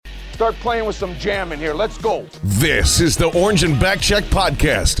start playing with some jam in here. Let's go. This is the Orange and Back Check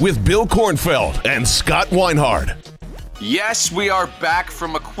podcast with Bill Kornfeld and Scott Weinhardt. Yes, we are back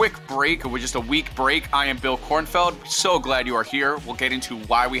from a quick break. It was just a week break. I am Bill Kornfeld. So glad you are here. We'll get into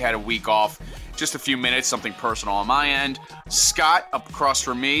why we had a week off. Just a few minutes, something personal on my end. Scott, up across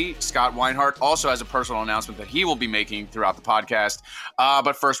from me, Scott Weinhardt, also has a personal announcement that he will be making throughout the podcast.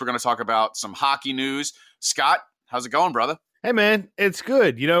 But first, we're going to talk about some hockey news. Scott, how's it going, brother? Hey, man, it's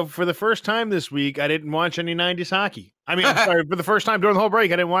good. You know, for the first time this week, I didn't watch any 90s hockey. I mean, I'm sorry, for the first time during the whole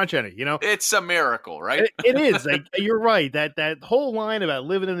break, I didn't watch any, you know? It's a miracle, right? It is. Like, you're right. That whole line about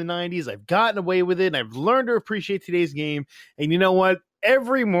living in the 90s, I've gotten away with it, and I've learned to appreciate today's game. And you know what?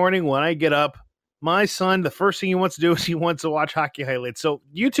 Every morning when I get up, my son, the first thing he wants to do is he wants to watch hockey highlights. So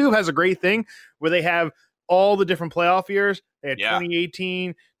YouTube has a great thing where they have all the different playoff years. They had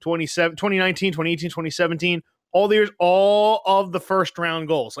 2018, 2019, 2018, 2017. All the years, all of the first round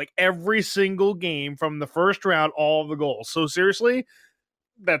goals, like every single game from the first round, all of the goals. So seriously,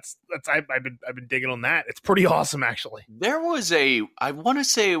 I've been digging on that. It's pretty awesome, actually. There was I want to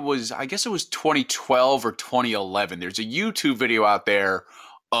say I guess it was 2012 or 2011. There's a YouTube video out there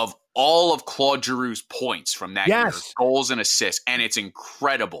of all of Claude Giroux's points from that year, goals and assists, and it's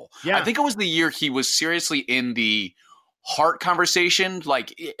incredible. Yeah. I think it was the year he was seriously in the Hart conversation.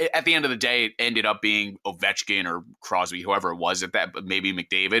 Like at the end of the day, it ended up being Ovechkin or Crosby, whoever it was at that, but maybe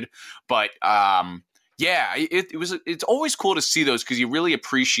McDavid. But it's always cool to see those because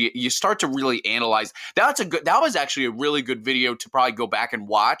you start to really analyze. That was actually a really good video to probably go back and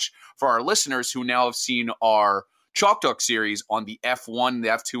watch for our listeners who now have seen our Chalk Talk series on the F1, the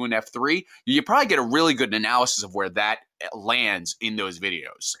F2, and F3. You probably get a really good analysis of where that lands in those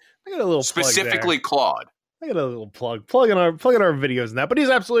videos. I got a little specifically Claude. I got a little plugging our videos in that, but he's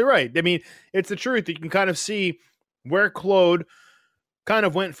absolutely right. I mean, it's the truth. You can kind of see where Claude kind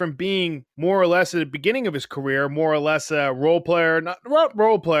of went from being more or less at the beginning of his career, more or less a role player, not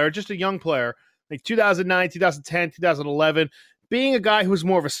role player, just a young player, like 2009, 2010, 2011, being a guy who's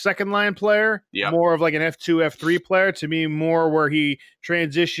more of a second line player, more of like an F2, F3 player, to me more where he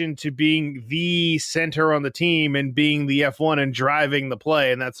transitioned to being the center on the team and being the F1 and driving the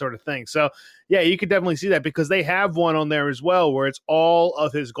play and that sort of thing. So yeah, you could definitely see that because they have one on there as well where it's all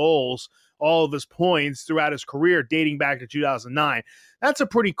of his goals, all of his points throughout his career dating back to 2009. That's a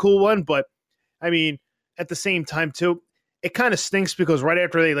pretty cool one, but I mean, at the same time too, it kind of stinks because right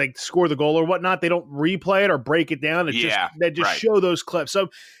after they like score the goal or whatnot, they don't replay it or break it down. They just show those clips. So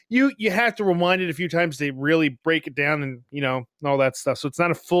you have to rewind it a few times to really break it down and, you know, all that stuff. So it's not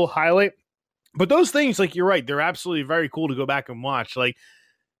a full highlight, but those things, like you're right, they're absolutely very cool to go back and watch. Like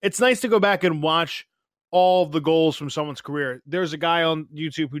it's nice to go back and watch all of the goals from someone's career. There's a guy on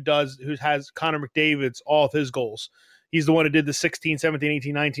YouTube who has Connor McDavid's, all of his goals. He's the one who did the 16, 17,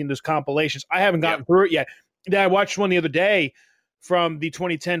 18, 19, those compilations. I haven't gotten through it yet. I watched one the other day from the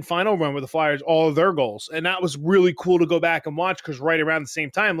 2010 final run with the Flyers, all of their goals. And that was really cool to go back and watch because right around the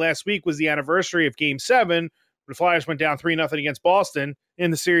same time, last week was the anniversary of Game 7. The Flyers went down 3-0 against Boston in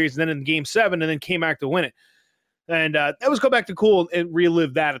the series, and then in Game 7, and then came back to win it. And that was go back to cool and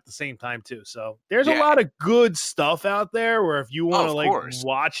relive that at the same time, too. So there's a lot of good stuff out there where if you want to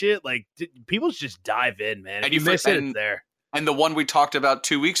watch it, like people just dive in, man. And if you miss it, it's there. And the one we talked about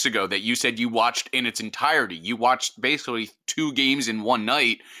 2 weeks ago that you said you watched in its entirety. You watched basically 2 games in one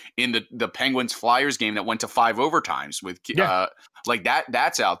night in the Penguins-Flyers game that went to 5 overtimes with like that.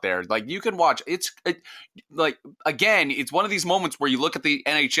 That's out there. Like you can watch. Again, it's one of these moments where you look at the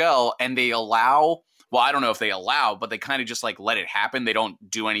NHL and they allow. Well, I don't know if they allow, but they kind of just like let it happen. They don't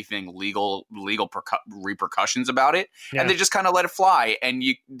do anything legal repercussions about it, and they just kind of let it fly. And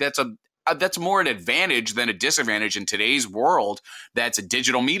that's more an advantage than a disadvantage in today's world. That's a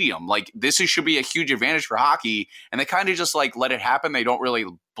digital medium. Like this should be a huge advantage for hockey, and they kind of just like let it happen. They don't really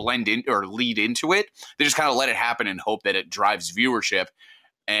blend in or lead into it. They just kind of let it happen and hope that it drives viewership.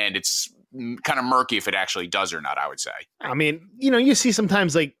 And it's kind of murky if it actually does or not, I would say. I mean, you know, you see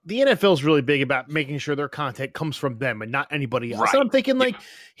sometimes like the NFL is really big about making sure their content comes from them and not anybody else. Right. So I'm thinking like,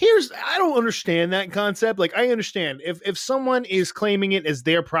 I don't understand that concept. Like I understand if someone is claiming it as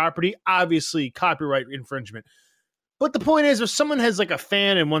their property, obviously copyright infringement. But the point is if someone has like a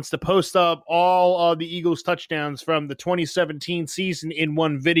fan and wants to post up all of the Eagles touchdowns from the 2017 season in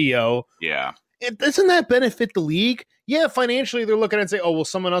one video. Yeah. Doesn't that benefit the league? Yeah, financially they're looking at it and say, oh, well,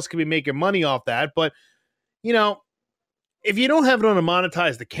 someone else could be making money off that. But, you know, if you don't have it on a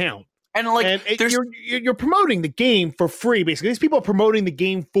monetized account, and like you're promoting the game for free, basically. These people are promoting the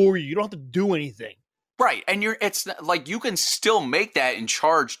game for you. You don't have to do anything. Right. And it's like you can still make that and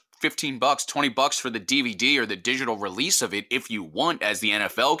charge $15, $20 for the DVD or the digital release of it if you want, as the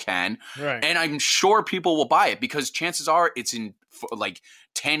NFL can. Right. And I'm sure people will buy it because chances are it's in like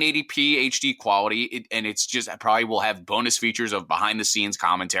 1080p HD quality, and it's just probably will have bonus features of behind the scenes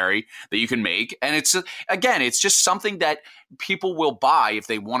commentary that you can make. And it's just something that people will buy if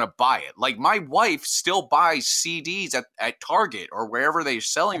they want to buy it. Like my wife still buys CDs at Target or wherever they're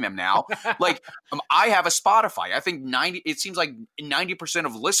selling them now. Like I have a Spotify. I think it seems like 90%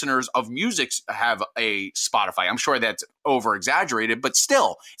 of listeners of music have a Spotify. I'm sure that's over exaggerated, but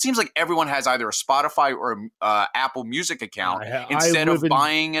still it seems like everyone has either a Spotify or Apple Music account instead of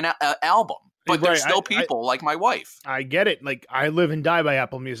buying an album. But there's still people like my wife. I get it. Like I live and die by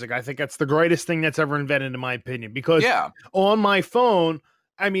Apple Music. I think that's the greatest thing that's ever invented, in my opinion, because on my phone,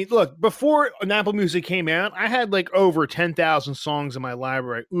 I mean, look, before an Apple Music came out, I had like over 10,000 songs in my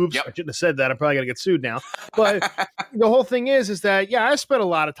library. Oops, I shouldn't have said that. I'm probably going to get sued now. But the whole thing is that, yeah, I spent a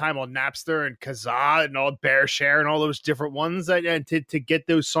lot of time on Napster and Kazaa and all BearShare and all those different ones to get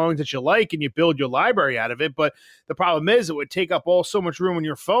those songs that you like, and you build your library out of it. But the problem is it would take up so much room on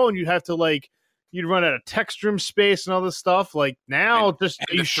your phone. You'd have to you'd run out of text room space and all this stuff. Like now,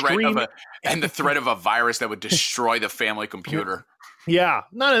 the threat of a virus that would destroy the family computer. Yeah,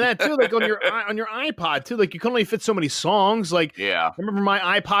 none of that too. Like on your iPod too. Like you can only fit so many songs. Like I remember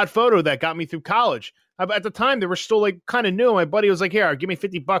my iPod Photo that got me through college. At the time, they were still like kind of new. My buddy was like, "Here, give me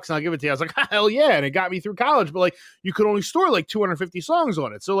 $50 and I'll give it to you." I was like, "Hell yeah!" And it got me through college. But like, you could only store like 250 songs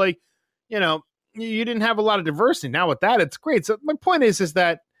on it. So like, you didn't have a lot of diversity. Now with that, it's great. So my point is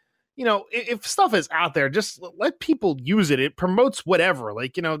that, if stuff is out there, just let people use it. It promotes whatever.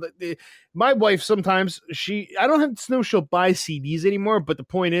 Like, my wife sometimes I don't know she'll buy CDs anymore, but the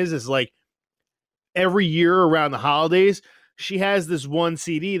point is like every year around the holidays, she has this one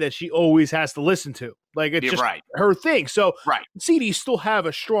CD that she always has to listen to. Like it's just her thing. So CDs still have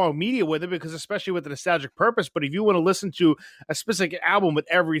a strong media with it because especially with the nostalgic purpose. But if you want to listen to a specific album with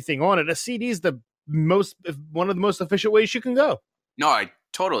everything on it, a CD is one of the most efficient ways you can go. No, I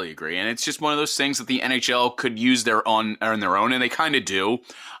totally agree. And it's just one of those things that the NHL could use on their own, and they kind of do.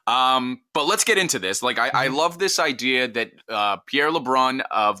 But let's get into this. Like, I love this idea that Pierre LeBrun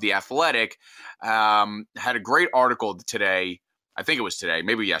of The Athletic had a great article today. I think it was today,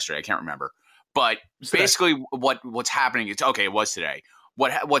 maybe yesterday. I can't remember. But basically what's happening is, okay, it was today.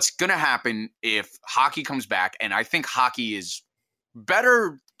 What's going to happen if hockey comes back, and I think hockey is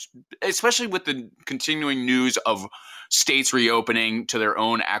better, especially with the continuing news of states reopening to their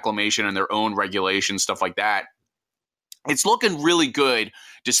own acclimation and their own regulations, stuff like that. It's looking really good,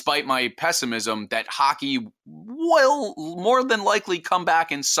 despite my pessimism, that hockey will more than likely come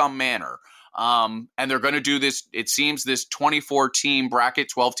back in some manner. And they're going to do this, it seems, this 24-team bracket,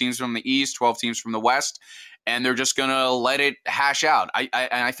 12 teams from the East, 12 teams from the West, and they're just going to let it hash out.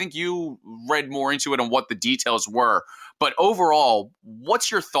 I think you read more into it on what the details were. But overall,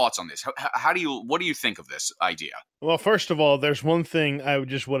 what's your thoughts on this? What do you think of this idea? Well, first of all, there's one thing I would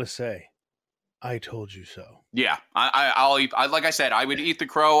just want to say. I told you so. Yeah, I'll eat. Like I said, I would eat the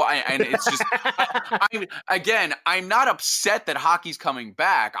crow, and it's just. I'm not upset that hockey's coming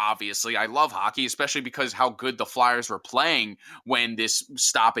back. Obviously, I love hockey, especially because how good the Flyers were playing when this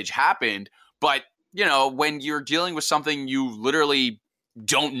stoppage happened. But when you're dealing with something you literally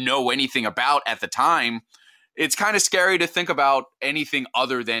don't know anything about at the time, it's kind of scary to think about anything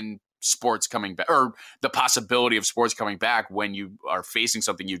other than sports coming back, or the possibility of sports coming back when you are facing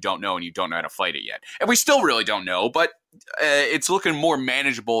something you don't know and you don't know how to fight it yet. And we still really don't know, but it's looking more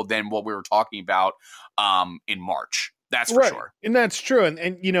manageable than what we were talking about in March. That's for sure. And that's true.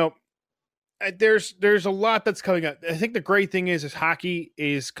 And there's a lot that's coming up. I think the great thing is hockey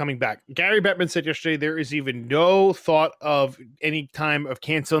is coming back. Gary Bettman said yesterday there is even no thought of any time of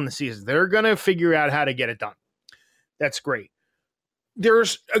canceling the season. They're going to figure out how to get it done. That's great.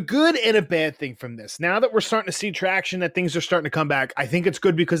 There's a good and a bad thing from this. Now that we're starting to see traction, that things are starting to come back, I think it's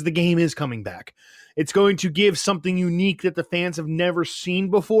good because the game is coming back. It's going to give something unique that the fans have never seen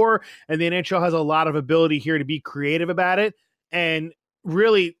before, and the NHL has a lot of ability here to be creative about it and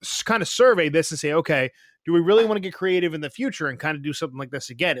really kind of survey this and say, okay, do we really want to get creative in the future and kind of do something like this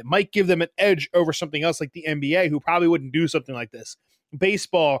again? It might give them an edge over something else like the NBA, who probably wouldn't do something like this.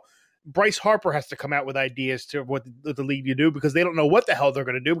 Baseball, Bryce Harper has to come out with ideas to what the league you do because they don't know what the hell they're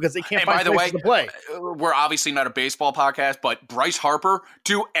going to do because they can't find places to play. We're obviously not a baseball podcast, but Bryce Harper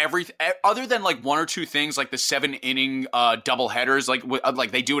do everything other than like one or two things like the 7-inning double headers,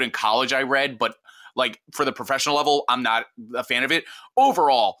 like they do it in college. I read, but like for the professional level, I'm not a fan of it.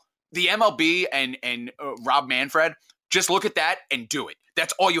 Overall, the MLB and Rob Manfred, just look at that and do it.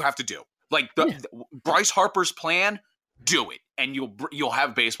 That's all you have to do. Like Bryce Harper's plan. do it, and you'll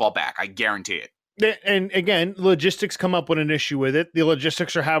have baseball back. I guarantee it. And again, logistics come up with an issue with it. The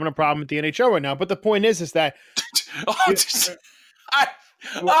logistics are having a problem with the NHL right now. But the point is that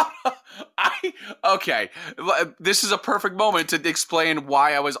okay. This is a perfect moment to explain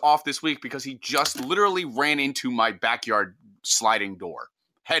why I was off this week, because he just literally ran into my backyard sliding door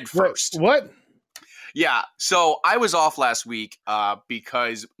head first. What? Yeah. So I was off last week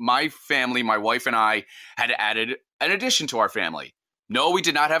because my family, my wife and I, had added an addition to our family. No, we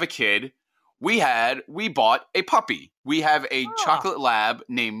did not have a kid. We bought a puppy. We have a chocolate lab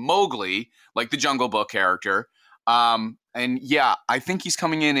named Mowgli, like the Jungle Book character. And yeah, I think he's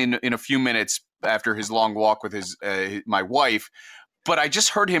coming in a few minutes after his long walk with my wife. But I just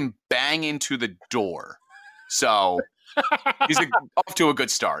heard him bang into the door. So he's off to a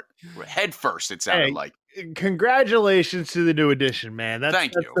good start. Head first, it sounded like. Congratulations to the new addition, man.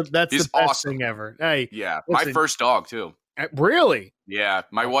 Thank you. That's the best thing ever. Hey, yeah, listen, my first dog too. Really? Yeah,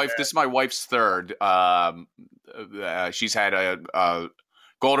 my wife. This is my wife's third. She's had a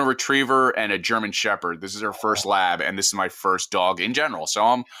golden retriever and a German shepherd. This is her first lab, and this is my first dog in general. So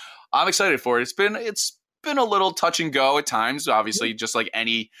I'm excited for it. It's been a little touch and go at times, obviously, just like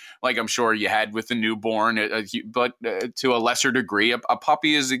I'm sure you had with the newborn, but to a lesser degree. A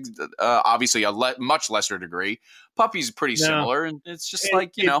puppy is obviously a much lesser degree. Puppy's pretty similar, and it's just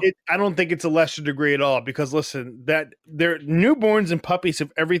I don't think it's a lesser degree at all, because listen, that their newborns and puppies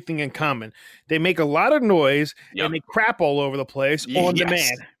have everything in common. They make a lot of noise and they crap all over the place on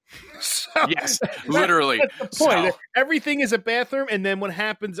demand. So, yes, literally. That's the point. Everything is a bathroom, and then what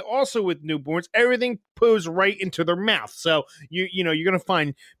happens also with newborns, everything goes right into their mouth. So you're going to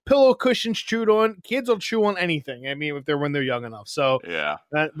find pillow cushions chewed on. Kids will chew on anything. I mean, when they're young enough. So yeah.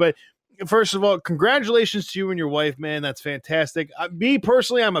 But first of all, congratulations to you and your wife, man. That's fantastic. Me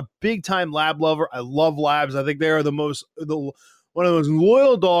personally, I'm a big time lab lover. I love labs. I think they are one of those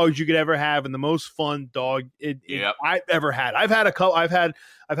loyal dogs you could ever have, and the most fun dog I've ever had. I've had a couple. I've had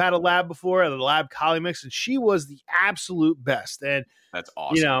a lab before, a lab collie mix, and she was the absolute best. And that's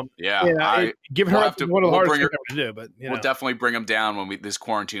awesome. Give her one of the hardest things to do. But we'll definitely bring him down when this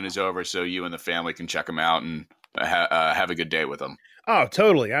quarantine is over, so you and the family can check him out and have a good day with him. Oh,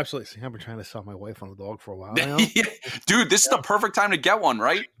 totally, absolutely. See, I've been trying to sell my wife on a dog for a while now. Dude, this is the perfect time to get one,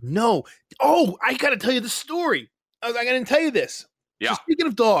 right? No. Oh, I got to tell you the story. I got to tell you this. Yeah. So speaking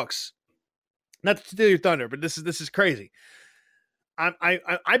of dogs, not to steal your thunder, but this is crazy.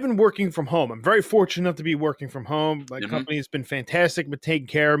 I've been working from home. I'm very fortunate enough to be working from home. My company has been fantastic with taking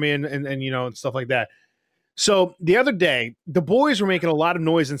care of me and stuff like that. So the other day, the boys were making a lot of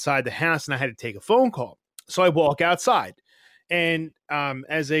noise inside the house, and I had to take a phone call. So I walk outside. And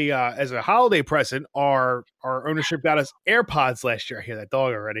as a holiday present, our ownership got us AirPods last year. I hear that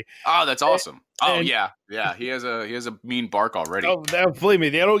dog already. Oh, that's awesome. Yeah. He has a mean bark already. Oh, believe me,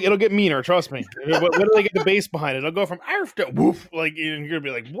 it'll get meaner. Trust me. When do they get the bass behind it? It'll go from arf to woof. Like, you're gonna be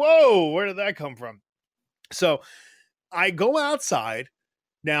like, whoa, where did that come from? So I go outside.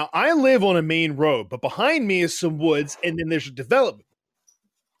 Now I live on a main road, but behind me is some woods, and then there's a development.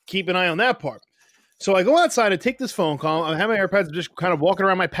 Keep an eye on that part. So I go outside and take this phone call. I have my AirPods, just kind of walking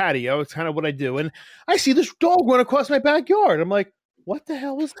around my patio. It's kind of what I do. And I see this dog run across my backyard. I'm like, what the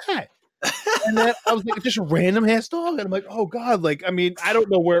hell was that? And then I was like, just a random ass dog. And I'm like, oh God. Like, I mean, I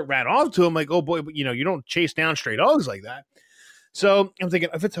don't know where it ran off to. I'm like, oh boy, but you don't chase down stray dogs like that. So I'm thinking,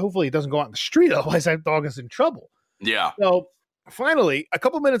 hopefully it doesn't go out in the street. Otherwise that dog is in trouble. Yeah. So finally, a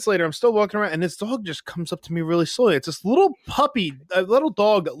couple minutes later, I'm still walking around, and this dog just comes up to me really slowly. It's this little puppy, a little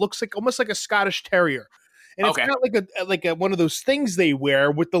dog that looks like almost like a Scottish Terrier, and it's not like one of those things they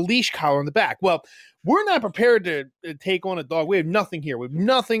wear with the leash collar on the back. Well, we're not prepared to take on a dog. We have nothing here. We have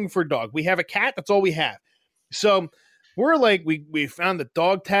nothing for dog. We have a cat. That's all we have. So we're like, we found the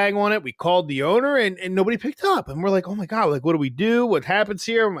dog tag on it. We called the owner, and nobody picked up. And we're like, oh my God, like, what do we do? What happens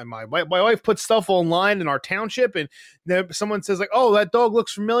here? My wife puts stuff online in our township, and then someone says like, oh, that dog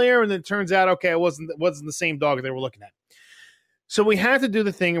looks familiar. And then it turns out, okay, it wasn't the same dog they were looking at. So we had to do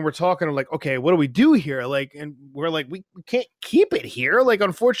the thing, and we're talking like, okay, what do we do here? Like, and we're like, we can't keep it here. Like,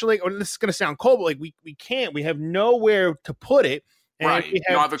 unfortunately, this is going to sound cold, but like we can't. We have nowhere to put it. And right. You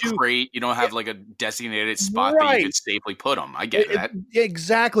don't have a crate. You don't have like a designated spot that you can safely put them. I get that.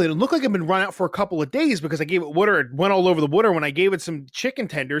 Exactly. It looked like it had been run out for a couple of days because I gave it water. It went all over the water. When I gave it some chicken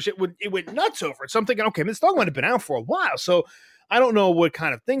tenders, it went nuts over it. So I'm thinking, okay, this dog might have been out for a while. So I don't know what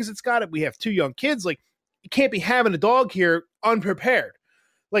kind of things it's got. We have 2 young kids. Like, you can't be having a dog here unprepared.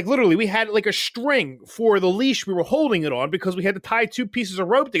 Like, literally, we had like a string for the leash we were holding it on because we had to tie 2 pieces of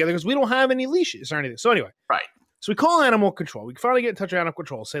rope together because we don't have any leashes or anything. So anyway. Right. So we call animal control. We finally get in touch with animal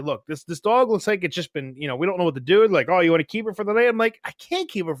control. Say, look, this dog looks like it's just been, we don't know what to do. Like, oh, you want to keep it for the night? I'm like, I can't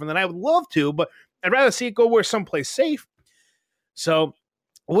keep it for the night. I would love to, but I'd rather see it go where someplace safe. So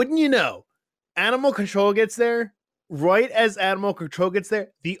wouldn't you know, animal control gets there. Right as animal control gets there,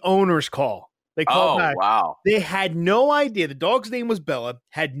 the owners call. They call back. Wow. They had no idea. The dog's name was Bella.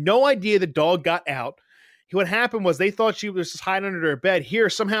 Had no idea the dog got out. What happened was they thought she was just hiding under her bed. Here,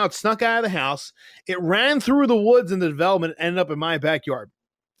 somehow it snuck out of the house. It ran through the woods in the development and ended up in my backyard.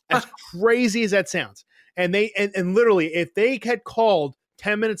 As crazy as that sounds. And they and literally, if they had called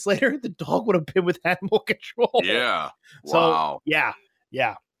 10 minutes later, the dog would have been with animal control. Yeah. Wow. So,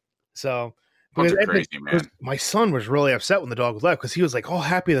 yeah. So Dogs are crazy, man. My son was really upset when the dog left because he was like, "Oh,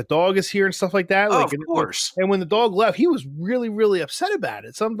 happy the dog is here" and stuff like that. Of course. And when the dog left, he was really, really upset about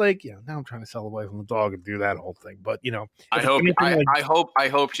it. So I'm like, now I'm trying to sell away from the dog and do that whole thing. But I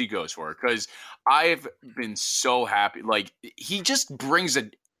hope she goes for it because I've been so happy. Like he just brings a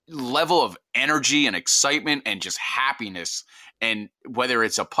level of energy and excitement and just happiness. And whether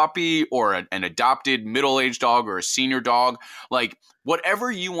it's a puppy or an adopted middle-aged dog or a senior dog, like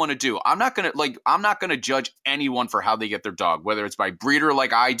whatever you want to do, I'm not gonna judge anyone for how they get their dog, whether it's by breeder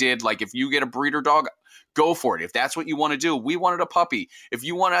like I did. Like if you get a breeder dog, go for it. If that's what you want to do, we wanted a puppy. If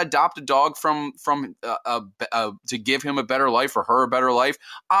you want to adopt a dog to give him a better life or her a better life,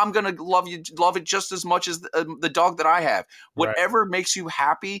 I'm gonna love it just as much as the dog that I have. Whatever makes you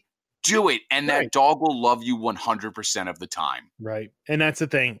happy, do it, and that dog will love you 100% of the time. Right, and that's the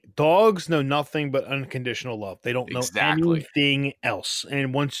thing. Dogs know nothing but unconditional love. They don't know anything else.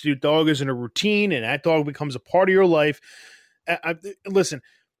 And once your dog is in a routine and that dog becomes a part of your life, listen,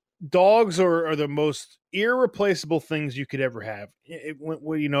 dogs are the most irreplaceable things you could ever have.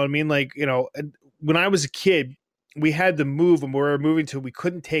 You know what I mean? Like, when I was a kid, we had to move and we were moving to, we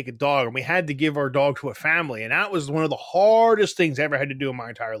couldn't take a dog and we had to give our dog to a family. And that was one of the hardest things I ever had to do in my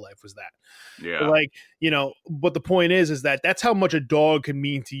entire life was that. Yeah. Like, but the point is that that's how much a dog can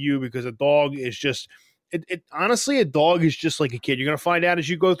mean to you because a dog is just, honestly, a dog is just like a kid. You're going to find out as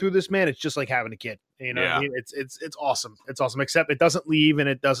you go through this, man, it's just like having a kid. What I mean? It's awesome. It's awesome. Except it doesn't leave and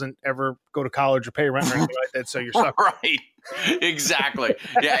it doesn't ever go to college or pay rent or anything like that. So you're stuck. Right. Exactly.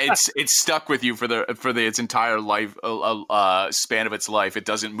 Yeah. It's stuck with you for its entire life, span of its life. It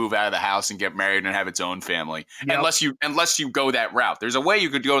doesn't move out of the house and get married and have its own family unless you go that route. There's a way you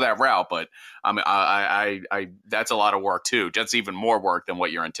could go that route, but I that's a lot of work too. That's even more work than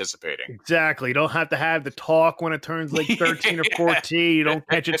what you're anticipating. Exactly. You don't have to have the talk when it turns like 13 or 14. You don't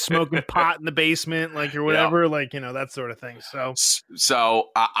catch it smoking pot in the basement, like or whatever, that sort of thing. So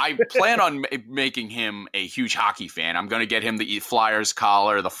I plan on making him a huge hockey fan. I'm going to get him the Flyers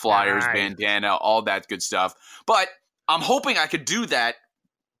collar, the Flyers bandana, all that good stuff. But I'm hoping I could do that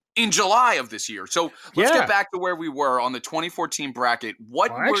in July of this year. So let's get back to where we were on the 2014 bracket.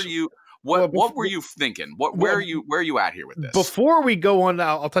 What were you thinking? Where are you at here with this? Before we go on,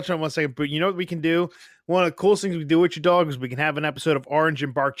 I'll touch on one second. But you know what we can do? One of the coolest things we do with your dog is we can have an episode of Orange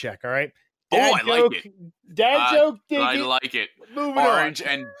and Bark Check. All right. I like it. Dad joke. I like it. Orange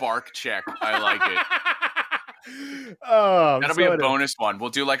and Bark Check. I like it. That'll be a bonus one. We'll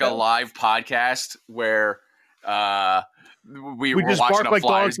do like a live podcast where we just watching bark a like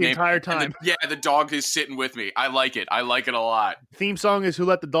Flyers dogs the game. entire time. The dog is sitting with me. I like it. I like it a lot. Theme song is "Who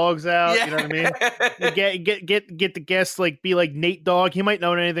Let the Dogs Out." Yeah. You know what I mean? Get the guests be like Nate Dogg. He might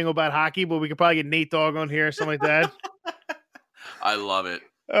know anything about hockey, but we could probably get Nate Dogg on here or something like that. I love it.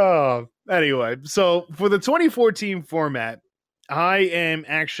 Oh, anyway, so for the 2014 format, I am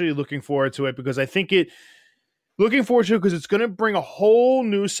actually looking forward to it because I think it's going to bring a whole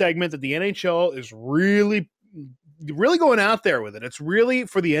new segment that the NHL is really, really going out there with it. It's really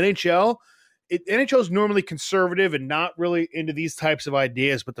for the NHL. NHL is normally conservative and not really into these types of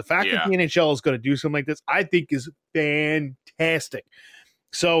ideas, but the fact that the NHL is going to do something like this, I think is fantastic.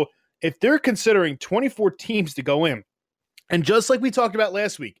 So if they're considering 24 teams to go in, and just like we talked about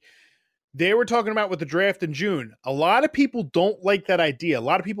last week, they were talking about with the draft in June. A lot of people don't like that idea. A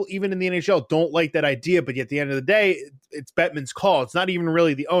lot of people, even in the NHL, don't like that idea. But at the end of the day, it's Bettman's call. It's not even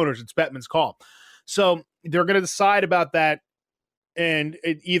really the owners. It's Bettman's call. So they're going to decide about that. And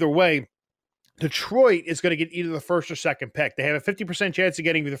either way, Detroit is going to get either the first or second pick. They have a 50% chance of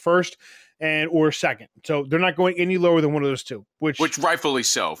getting the first or second. So they're not going any lower than one of those two. Which rightfully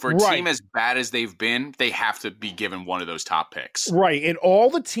so. For a team as bad as they've been, they have to be given one of those top picks. Right. And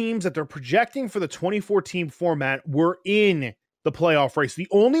all the teams that they're projecting for the 2014 format were in the playoff race. The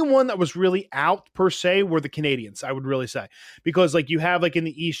only one that was really out per se were the Canadiens, I would really say. Because you have in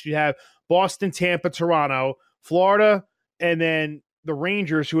the East, you have Boston, Tampa, Toronto, Florida, and then the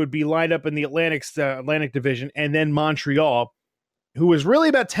Rangers, who would be lined up in the Atlantic Division, and then Montreal, who was really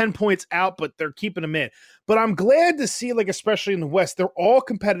about 10 points out, but they're keeping them in. But I'm glad to see, like, especially in the West, they're all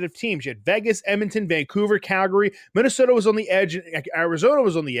competitive teams. You had Vegas, Edmonton, Vancouver, Calgary. Minnesota was on the edge. Arizona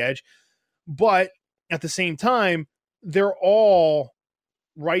was on the edge. But at the same time, they're all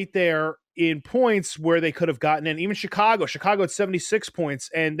right there in points where they could have gotten in. Even Chicago had 76 points,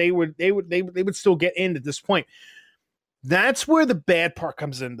 and they would still get in at this point. That's where the bad part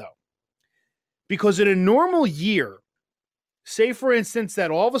comes in, though. Because in a normal year, say, for instance,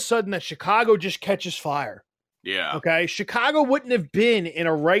 that all of a sudden that Chicago just catches fire. Yeah. Okay. Chicago wouldn't have been in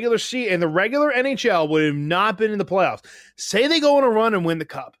a regular season, and the regular NHL would have not been in the playoffs. Say they go on a run and win the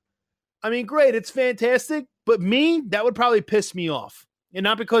cup. I mean, great. It's fantastic. But that would probably piss me off. And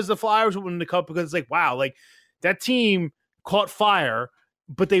not because the Flyers would win the cup, because it's like, wow, like that team caught fire,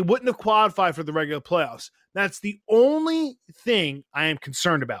 but they wouldn't have qualified for the regular playoffs. That's the only thing I am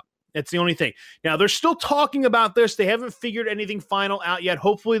concerned about. That's the only thing. Now, they're still talking about this. They haven't figured anything final out yet.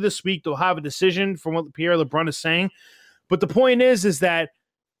 Hopefully this week they'll have a decision from what Pierre LeBrun is saying. But the point is that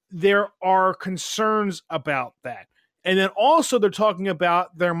there are concerns about that. And then also they're talking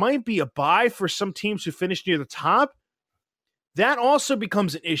about there might be a bye for some teams who finish near the top. That also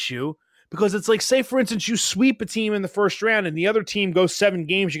becomes an issue because it's like, say, for instance, you sweep a team in the first round and the other team goes 7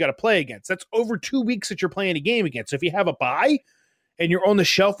 games you got to play against. That's over 2 weeks that you're playing a game against. So if you have a bye and you're on the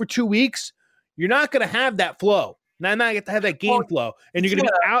shelf for 2 weeks, you're not going to have that flow. Not get to have that game flow. And you're going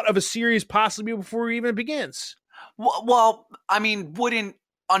to be out of a series possibly before it even begins. Well, I mean, wouldn't,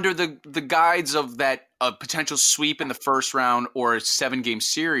 under the guides of that potential sweep in the first round or a 7-game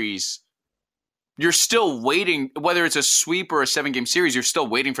series, you're still waiting, whether it's a sweep or a 7-game series, you're still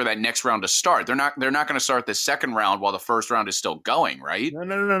waiting for that next round to start. They're not going to start the second round while the first round is still going, right? No.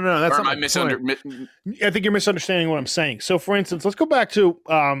 That's or am not I I think you're misunderstanding what I'm saying. So, for instance, let's go back to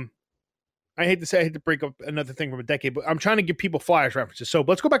I hate to break up another thing from a decade, but I'm trying to give people Flyers references. So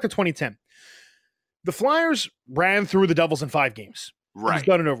let's go back to 2010. The Flyers ran through the Devils in 5 games. Right. It was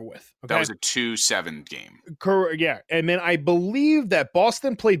done and over with. Okay? That was a 2-7 game. Yeah. And then I believe that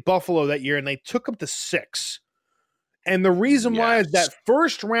Boston played Buffalo that year and they took them to 6. And the reason why is that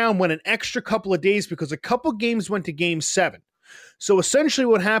first round went an extra couple of days because a couple games went to game 7. So essentially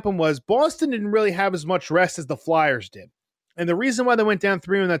what happened was Boston didn't really have as much rest as the Flyers did. And the reason why they went down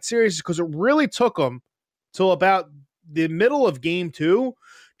 3 in that series is because it really took them till about the middle of game 2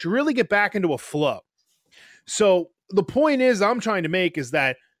 to really get back into a flow. So the point is I'm trying to make is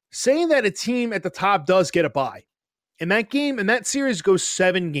that saying that a team at the top does get a bye, and that series goes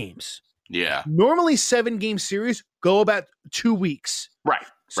 7 games. Yeah. Normally 7-game series go about 2 weeks. Right.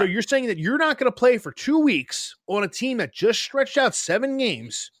 So you're saying that you're not going to play for 2 weeks on a team that just stretched out 7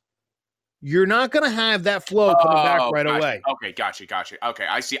 games. You're not going to have that flow coming back right away. Okay, gotcha. Okay,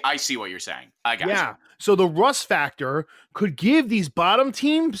 I see what you're saying. I got you. So the rust factor could give these bottom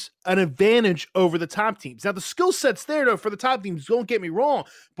teams an advantage over the top teams. Now, the skill set's there, though, for the top teams. Don't get me wrong.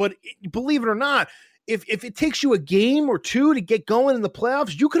 But believe it or not, if it takes you a game or 2 to get going in the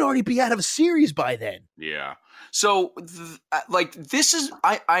playoffs, you could already be out of a series by then. Yeah. So, this is –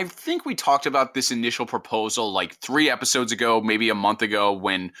 I think we talked about this initial proposal like 3 episodes ago, maybe a month ago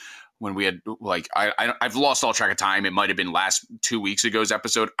when we had I've lost all track of time. It might have been last 2 weeks ago's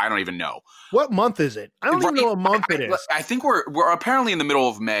episode. I don't even know. What month is it? I don't even know what month it is. I think we're apparently in the middle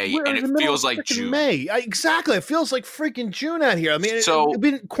of May, and it feels like June. May. Exactly. It feels like freaking June out here. I mean, it's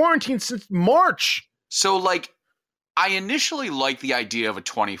been quarantined since March. So, I initially liked the idea of a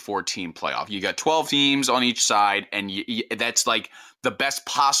 2014 playoff. You got 12 teams on each side, and that's the best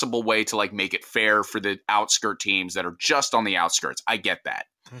possible way to make it fair for the outskirt teams that are just on the outskirts. I get that.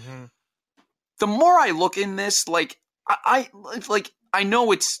 Mm-hmm. The more I look in this, I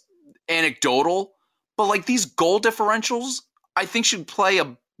know it's anecdotal, but these goal differentials, I think should play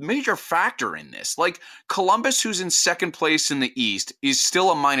a major factor in this. Columbus, who's in second place in the East, is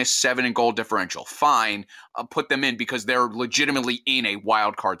still a -7 in goal differential. Fine, I'll put them in because they're legitimately in a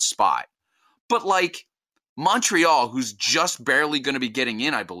wild card spot. But Montreal, who's just barely going to be getting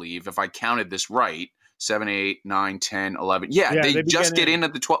in, I believe, if I counted this right. 7, 8, 9, 10, 11. Yeah, they just get in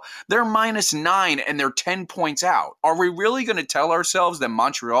at the 12. They're -9 and they're 10 points out. Are we really going to tell ourselves that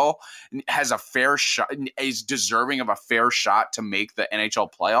Montreal has a fair shot, is deserving of a fair shot to make the NHL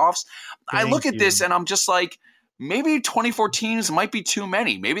playoffs? I look at this and I'm just maybe 24 teams might be too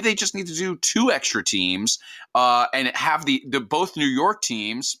many. Maybe they just need to do 2 extra teams and have the both New York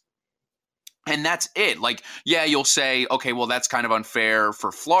teams. And that's it. You'll say, okay, well, that's kind of unfair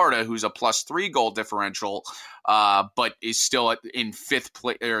for Florida, who's a +3 goal differential, but is still in 5th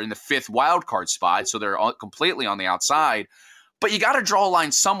place or in the 5th wild card spot. So they're completely on the outside. but you got to draw a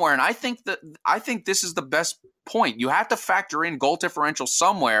line somewhere. And I think this is the best point. You have to factor in goal differential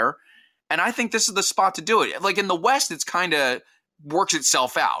somewhere. And I think this is the spot to do it. Like in the West, it's kind of works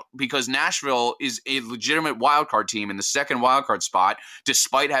itself out because Nashville is a legitimate wildcard team in the second wildcard spot,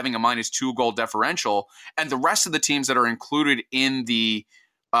 despite having a -2 goal differential. And the rest of the teams that are included in the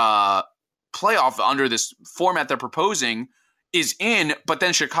playoff under this format they're proposing is in, but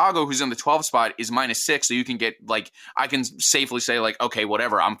then Chicago, who's in the 12th spot, is -6. So you can get I can safely say okay,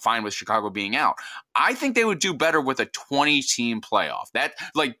 whatever, I'm fine with Chicago being out. I think they would do better with a 20-team playoff. That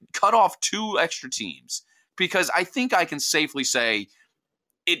cut off 2 extra teams. Because I think I can safely say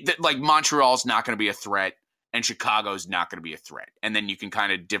Montreal's not going to be a threat and Chicago's not going to be a threat. And then you can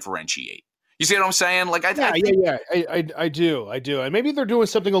kind of differentiate. You see what I'm saying? I do. And maybe they're doing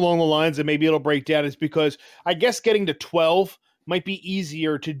something along the lines and maybe it'll break down. It's because I guess getting to 12 might be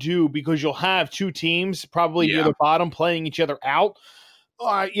easier to do because you'll have 2 teams probably near the bottom playing each other out.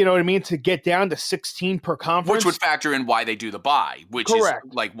 You know what I mean? To get down to 16 per conference. Which would factor in why they do the bye, which Correct.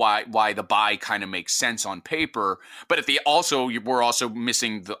 is why the bye kind of makes sense on paper. But if we're also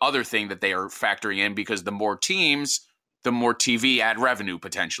missing the other thing that they are factoring in because the more teams, the more TV ad revenue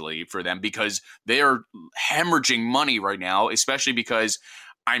potentially for them because they are hemorrhaging money right now, especially because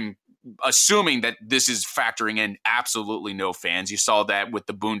I'm assuming that this is factoring in absolutely no fans. You saw that with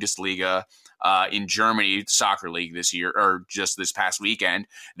the Bundesliga in Germany soccer league this year, or just this past weekend.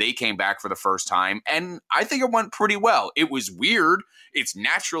 They came back for the first time, and I think it went pretty well. It was weird. It's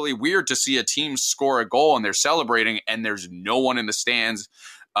naturally weird to see a team score a goal and they're celebrating, and there's no one in the stands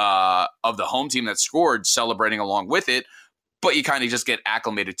of the home team that scored celebrating along with it, but you kind of just get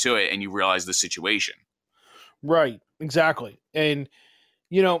acclimated to it and you realize the situation. Right, exactly. And,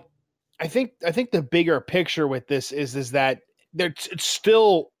 I think the bigger picture with this is that it's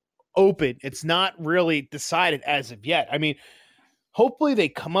still open. It's not really decided as of yet. I mean, hopefully they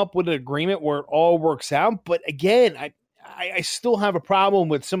come up with an agreement where it all works out. But again, I still have a problem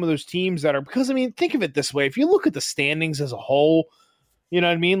with some of those teams that are, because think of it this way. If you look at the standings as a whole, you know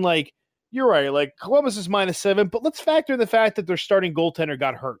what I mean? You're right. Columbus is -7, but let's factor in the fact that their starting goaltender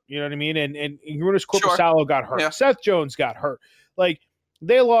got hurt. You know what I mean? And Jonas Korpisalo got hurt. Yeah. Seth Jones got hurt.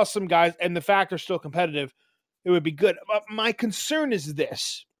 They lost some guys, and the fact they're still competitive, it would be good. But my concern is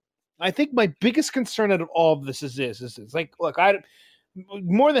this. I think my biggest concern out of all of this is look, I'm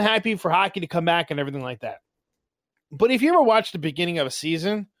more than happy for hockey to come back and everything like that. But if you ever watch the beginning of a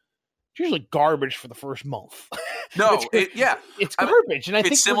season, it's usually garbage for the first month. No, it's garbage. And I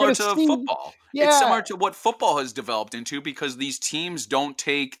think it's similar to football. Yeah. It's similar to what football has developed into because these teams don't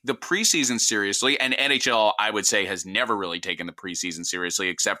take the preseason seriously. And NHL, I would say, has never really taken the preseason seriously,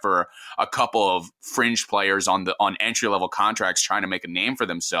 except for a couple of fringe players on entry-level contracts trying to make a name for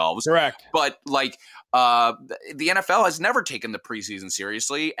themselves. Correct. But the NFL has never taken the preseason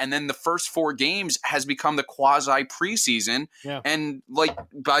seriously, and then the first 4 games has become the quasi preseason. Yeah. And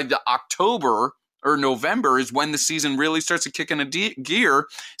by the October or November is when the season really starts to kick in a gear,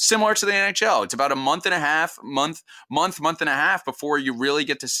 similar to the NHL. It's about a month and a half before you really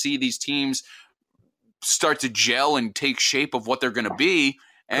get to see these teams start to gel and take shape of what they're going to be.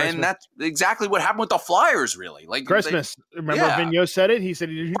 And that's exactly what happened with the Flyers, really. Christmas. Remember Vigneault said it? He said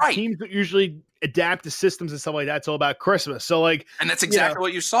teams usually adapt to systems and stuff like that. It's all about Christmas. So and that's exactly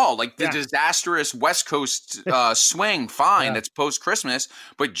what you saw. The disastrous West Coast swing, fine, that's post-Christmas.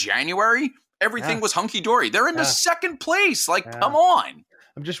 But January, everything was hunky-dory. They're in the second place. Come on.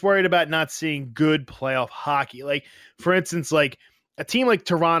 I'm just worried about not seeing good playoff hockey. For instance, a team like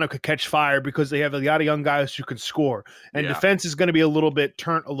Toronto could catch fire because they have a lot of young guys who can score. And defense is going to be a little bit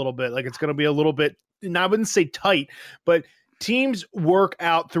turnt a little bit. It's going to be a little bit, I wouldn't say tight, but teams work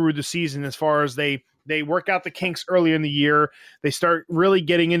out through the season as far as they work out the kinks early in the year. They start really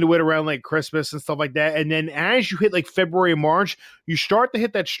getting into it around Christmas and stuff like that. And then as you hit February and March, you start to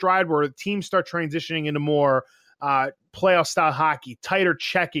hit that stride where the teams start transitioning into more playoff style hockey, tighter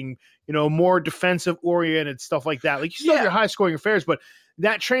checking, more defensive oriented stuff like that. You still have your high scoring affairs, but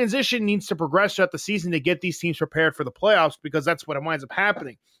that transition needs to progress throughout the season to get these teams prepared for the playoffs because that's what winds up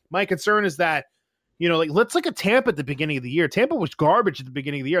happening. My concern is that, let's look at Tampa at the beginning of the year. Tampa was garbage at the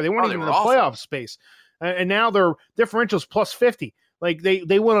beginning of the year. They weren't even in the playoff space. And now their differential's plus 50.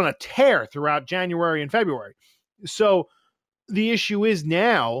 They went on a tear throughout January and February. So the issue is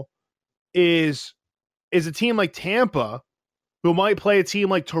now is a team like Tampa, who might play a team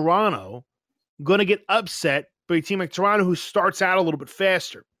like Toronto, going to get upset by a team like Toronto who starts out a little bit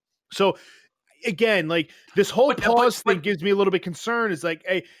faster. So again, this whole pause thing gives me a little bit concerned. Is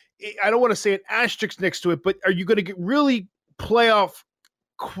hey, I don't want to say an asterisk next to it, but are you going to get really playoff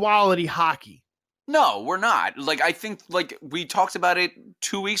quality hockey? No, we're not. Like, I think, like, we talked about it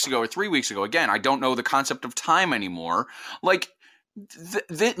 2 weeks ago or 3 weeks ago. Again, I don't know the concept of time anymore. Like,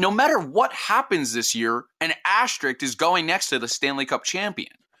 no matter what happens this year, an asterisk is going next to the Stanley Cup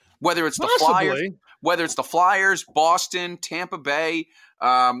champion. Whether it's the Flyers, Boston, Tampa Bay,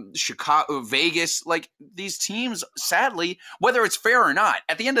 Chicago, Vegas, like these teams, sadly, whether it's fair or not,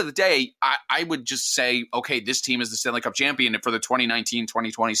 at the end of the day, I would just say, okay, this team is the Stanley Cup champion for the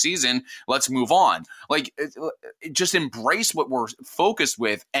 2019-2020 season. Let's move on. Like, just embrace what we're focused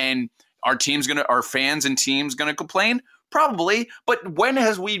with, and our fans and teams gonna complain? Probably, but when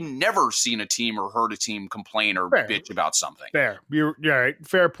has we never seen a team or heard a team complain or bitch about something? Fair. You're right.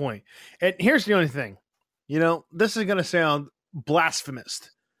 Fair point. And here's the only thing. This is going to sound blasphemous,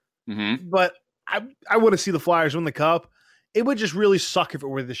 but I want to see the Flyers win the Cup. It would just really suck if it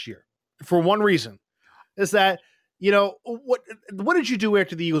were this year. For one reason, is that, what did you do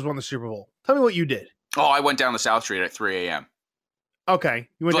after the Eagles won the Super Bowl? Tell me what you did. Oh, I went down the South Street at 3 a.m. Okay,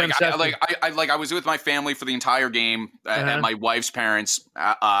 you went down I was with my family for the entire game at my wife's parents'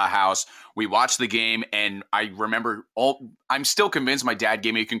 house. We watched the game, and I remember I'm still convinced my dad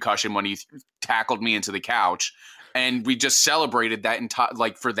gave me a concussion when he tackled me into the couch, and we just celebrated that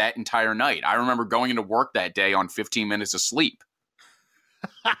for that entire night. I remember going into work that day on 15 minutes of sleep.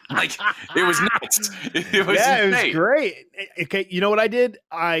 Like, it was nuts. It was insane. It was great. Okay, you know what I did?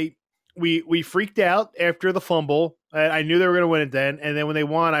 We freaked out after the fumble. I knew they were going to win it then, and then when they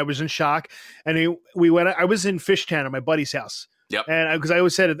won, I was in shock. And we went. I was in Fishtown at my buddy's house. Yep. And because I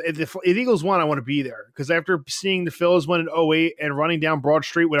always said, if the Eagles won, I want to be there. Because after seeing the Phils win in 2008 and running down Broad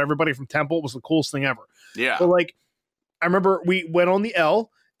Street with everybody from Temple, it was the coolest thing ever. Yeah. So, like, I remember we went on the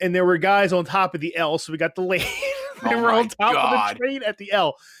L, and there were guys on top of the L, so we got the lane. They were on top of the train at the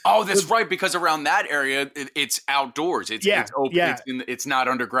L. Oh, that's right, because around that area, it's outdoors. It's open. Yeah. It's not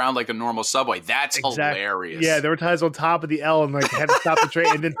underground like a normal subway. That's hilarious. Yeah, there were times on top of the L and had to stop the train.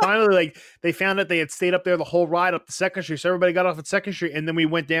 And then finally, they found out they had stayed up there the whole ride up to 2nd Street. So everybody got off at 2nd Street, and then we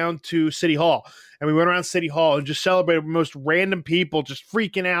went down to City Hall. And we went around City Hall and just celebrated with most random people just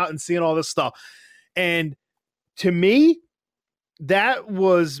freaking out and seeing all this stuff. And to me, that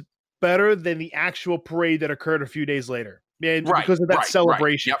was better than the actual parade that occurred a few days later. Because of that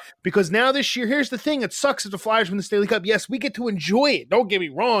celebration. Yep. Because now this year, here's the thing. It sucks if the Flyers win the Stanley Cup. Yes, we get to enjoy it. Don't get me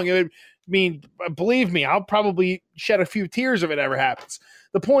wrong. Believe me, I'll probably shed a few tears if it ever happens.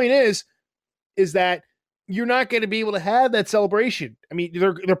 The point is that you're not going to be able to have that celebration. I mean,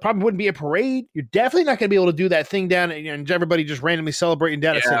 there probably wouldn't be a parade. You're definitely not going to be able to do that thing down and everybody just randomly celebrating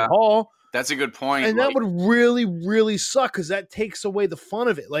down at City Hall. That's a good point. And that would really, really suck because that takes away the fun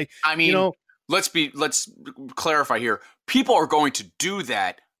of it. Like, I mean, let's clarify here. People are going to do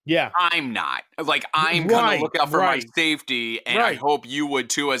that. Yeah. I'm not. Like, I'm going to look out for my safety, and I hope you would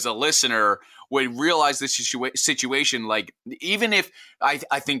too as a listener would realize this situation. Like, even if I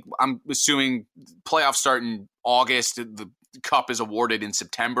think I'm assuming playoffs start in August, the Cup is awarded in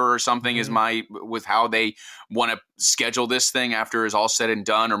September or something with how they want to schedule this thing after it's all said and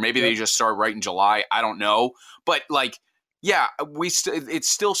done, or maybe they just start right in July. I don't know. But like, yeah, it's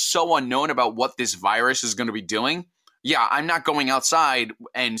still so unknown about what this virus is going to be doing. Yeah, I'm not going outside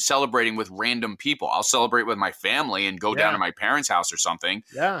and celebrating with random people. I'll celebrate with my family and go down to my parents' house or something.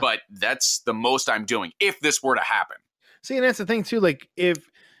 Yeah. But that's the most I'm doing if this were to happen. See, and that's the thing too. Like, if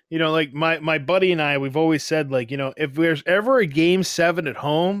like my buddy and I, we've always said, like, if there's ever a Game 7 at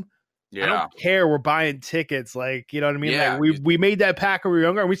home, I don't care. We're buying tickets. Like, you know what I mean? Yeah. Like, we made that pack when we were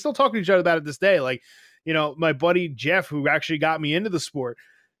younger, and we still talk to each other about it this day. Like, my buddy Jeff, who actually got me into the sport,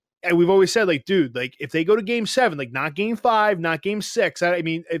 and we've always said, like, dude, like, if they go to Game 7, like, not Game 5, not Game 6, I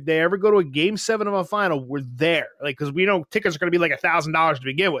mean, if they ever go to a Game 7 of a final, we're there. Like, because we know tickets are going to be like $1,000 to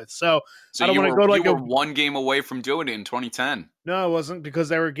begin with. So I don't want to go to, like, you were one game away from doing it in 2010. No, it wasn't, because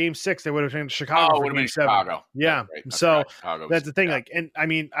they were Game 6. They would have been Chicago. Oh, it would have been Chicago. Yeah. Right. So that's the thing. Yeah. Like, and I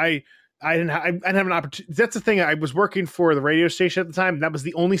mean, I didn't have an opportunity. That's the thing. I was working for the radio station at the time, and that was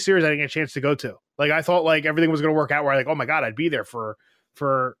the only series I didn't get a chance to go to. Like, I thought like everything was going to work out where like, oh my God, I'd be there for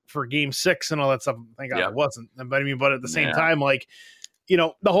Game 6 and all that stuff. Thank God it wasn't. But I mean, but at the same time, like,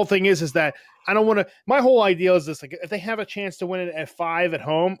 the whole thing is that I don't want to. My whole idea is this: like, if they have a chance to win it at 5 at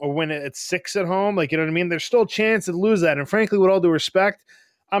home or win it at 6 at home, like, you know what I mean? There's still a chance to lose that. And frankly, with all due respect,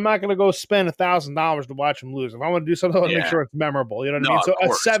 I'm not going to go spend $1,000 to watch them lose. If I want to do something, I want to make sure it's memorable. You know what I mean? So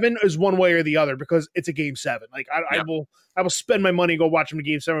a 7 is one way or the other because it's a Game 7. Like, I will spend my money and go watch them in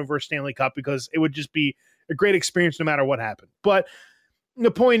Game 7 versus Stanley Cup because it would just be a great experience no matter what happened. But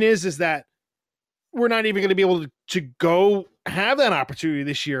the point is that we're not even going to be able to go have that opportunity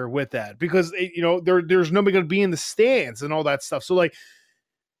this year with that because there's nobody going to be in the stands and all that stuff. So like,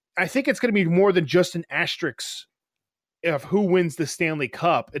 I think it's going to be more than just an asterisk of who wins the Stanley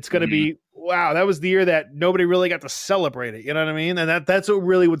Cup. It's going to be, wow, that was the year that nobody really got to celebrate it. You know what I mean? And that's what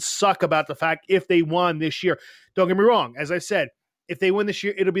really would suck about the fact if they won this year. Don't get me wrong. As I said, if they win this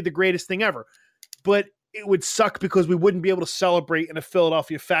year, it'll be the greatest thing ever. But it would suck because we wouldn't be able to celebrate in a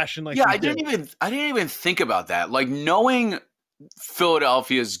Philadelphia fashion like I didn't even think about that. Like, knowing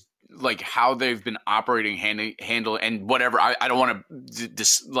Philadelphia's, like, how they've been operating, handle and whatever. I don't want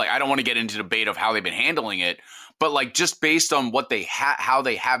to I don't want to get into debate of how they've been handling it, but like, just based on what they how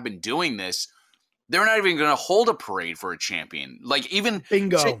they have been doing this, they're not even going to hold a parade for a champion. Like, even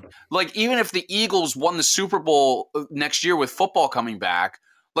bingo. Like, even if the Eagles won the Super Bowl next year with football coming back,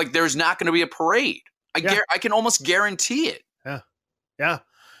 like, there's not going to be a parade. I can almost guarantee it. Yeah.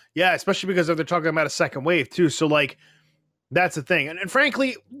 Especially because they're talking about a second wave too. So like, that's the thing. And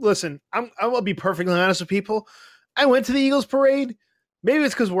frankly, listen, I will be perfectly honest with people. I went to the Eagles parade. Maybe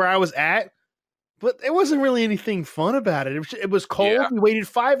it's because where I was at, but there wasn't really anything fun about it. It was cold. Yeah. We waited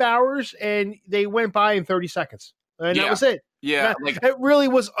 5 hours and they went by in 30 seconds. And that was it. Yeah. It really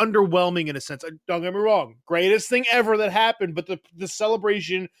was underwhelming in a sense. Don't get me wrong. Greatest thing ever that happened. But the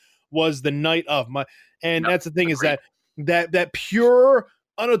celebration was the night of that's the thing is that pure,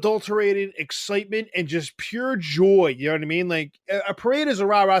 unadulterated excitement and just pure joy. You know what I mean? Like, a parade is a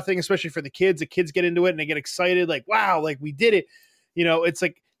rah-rah thing, especially for the kids. The kids get into it and they get excited. Like, wow, like we did it. You know, it's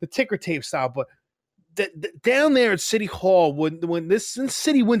like the ticker tape style. But down there at City Hall, when this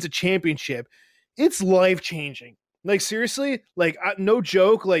city wins a championship, it's life-changing. Like, seriously, like, no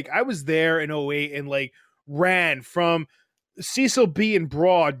joke. Like, I was there in 08 and like ran from Cecil B and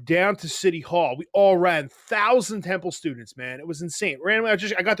Broad down to City Hall. We all ran. 1,000 Temple students, man. It was insane. I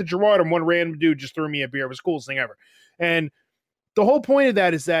got to Gerard and one random dude just threw me a beer. It was the coolest thing ever. And the whole point of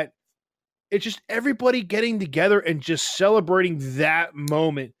that is that it's just everybody getting together and just celebrating that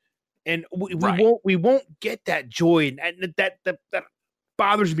moment. And we won't get that joy, and that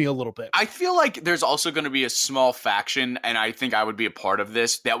bothers me a little bit. I feel like there's also going to be a small faction, and I think I would be a part of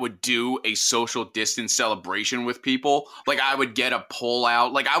this, that would do a social distance celebration with people. Like, I would get a poll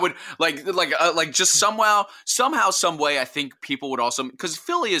out. Like, I would like just somehow, some way. I think people would also, because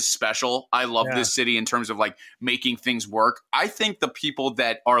Philly is special. I love this city in terms of like making things work. I think the people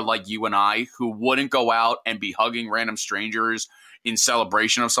that are like you and I, who wouldn't go out and be hugging random strangers in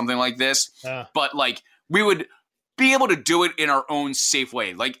celebration of something like this, but like, we would be able to do it in our own safe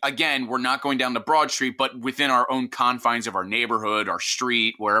way. Like, again, we're not going down the Broad Street, but within our own confines of our neighborhood, our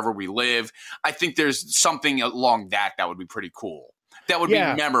street, wherever we live. I think there's something along that would be pretty cool. That would be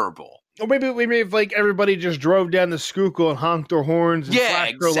memorable. Or maybe if like everybody just drove down the Schuylkill and honked their horns and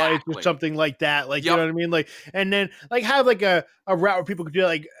flashed their lights or something like that. Like, you know what I mean? Like, and then like have like a route where people could do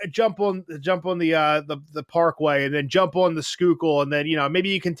like jump on the Parkway and then jump on the Schuylkill, and then, you know, maybe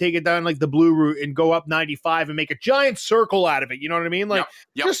you can take it down like the Blue Route and go up 95 and make a giant circle out of it. You know what I mean? Like,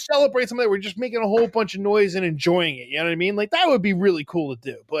 just celebrate something. We're just making a whole bunch of noise and enjoying it. You know what I mean? Like, that would be really cool to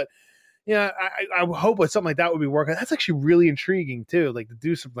do. But yeah, I hope something like that would be working. That's actually really intriguing too, like to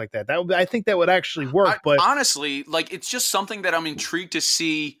do something like that. I think that would actually work. But honestly, like, it's just something that I'm intrigued to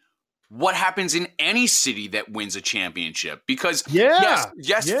see what happens in any city that wins a championship. Because yes,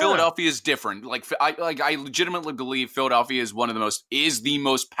 Philadelphia is different. Like, I legitimately believe Philadelphia is the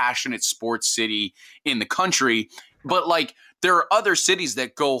most passionate sports city in the country. But like, there are other cities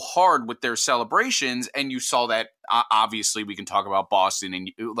that go hard with their celebrations, and you saw that. Obviously, we can talk about Boston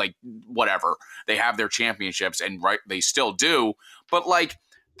and like whatever. They have their championships, and they still do. But like,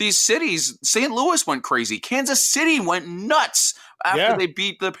 these cities, St. Louis went crazy. Kansas City went nuts after they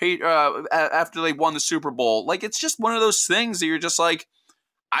beat after they won the Super Bowl. Like, it's just one of those things that you're just like,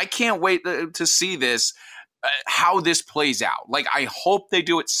 I can't wait to see this, how this plays out. Like, I hope they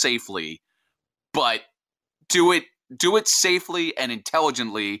do it safely, but do it safely and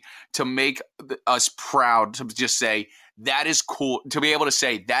intelligently to make us proud, to just say that is cool, to be able to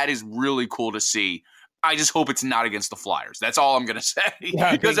say that is really cool to see. I just hope it's not against the Flyers. That's all I'm going to say.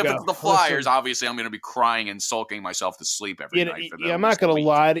 Because if it's the Flyers, obviously I'm going to be crying and sulking myself to sleep every night. I'm not going to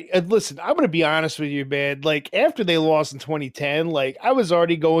lie. Listen, I'm going to be honest with you, man. Like, after they lost in 2010, like, I was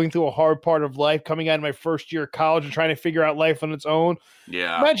already going through a hard part of life, coming out of my first year of college and trying to figure out life on its own.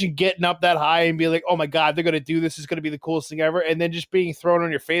 Yeah. Imagine getting up that high and being like, oh my God, they're going to do this. It's going to be the coolest thing ever. And then just being thrown on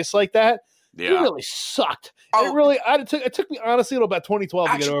your face like that. Yeah. It really sucked. It took me honestly about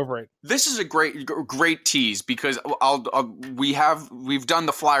 2012 to get over it. This is a great tease, because we've done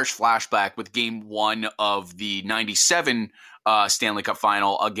the Flyers flashback with Game 1 of the '97 Stanley Cup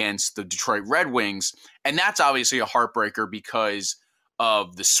Final against the Detroit Red Wings, and that's obviously a heartbreaker because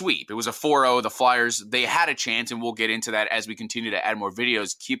of the sweep. It was a 4-0. The Flyers, they had a chance, and we'll get into that as we continue to add more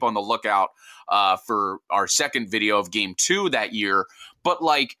videos. Keep on the lookout for our second video of Game 2 that year. But,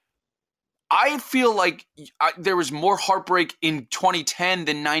 like, I feel like there was more heartbreak in 2010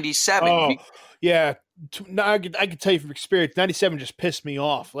 than 97. Oh, yeah. I can tell you from experience, 97 just pissed me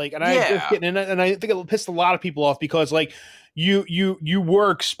off. Like, and Yeah. I think it pissed a lot of people off because, like, you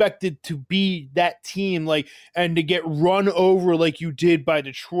were expected to be that team, like, and to get run over like you did by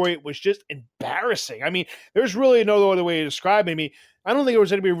Detroit was just embarrassing. I mean, there's really no other way to describe it. I mean, I don't think there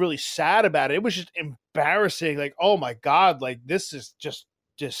was anybody really sad about it. It was just embarrassing. Like, oh my God, like, this is just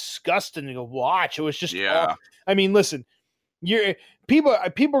disgusting to watch. It was just, I mean, listen, people are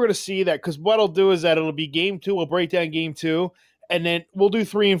going to see that, because what I'll do is that it'll be Game 2. We'll break down Game 2, and then we'll do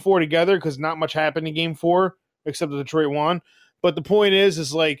 3 and 4 together, because not much happened in Game 4 except the Detroit won. But the point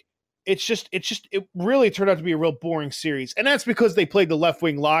is like, it really turned out to be a real boring series, and that's because they played the left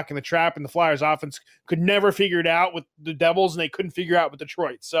wing lock and the trap, and the Flyers offense could never figure it out with the Devils, and they couldn't figure it out with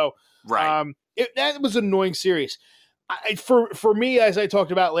Detroit. So Right. That was an annoying series. For me, as I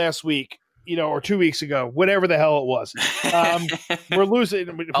talked about last week, or 2 weeks ago, whatever the hell it was, we're losing.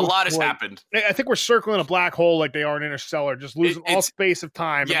 A lot has happened. I think we're circling a black hole like they are in Interstellar, just losing all space of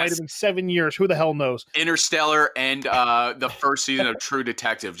time. Yes. It might have been 7 years. Who the hell knows? Interstellar and the first season of True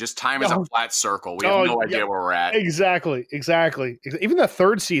Detective. Just time is a flat circle. We have no idea where we're at. Exactly. Even the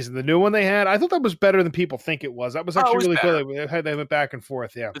third season, the new one they had, I thought that was better than people think it was. That was actually really cool. They went back and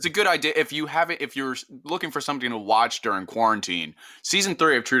forth. Yeah, it's a good idea. If you're looking for something to watch during quarantine, season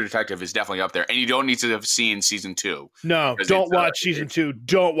 3 of True Detective is definitely up there, and you don't need to have seen season 2. No, don't watch season 2.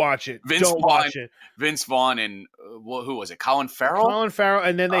 Don't watch it. Watch it. Vince Vaughn and who was it? Colin Farrell.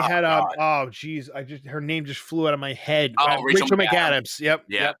 And then they had her name just flew out of my head. Rachel McAdams. Yep.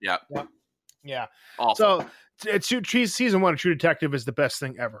 Yeah. Awesome. So season 1 of True Detective is the best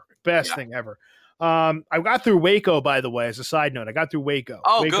thing ever. Thing ever. I got through Waco, by the way, as a side note. I got through Waco.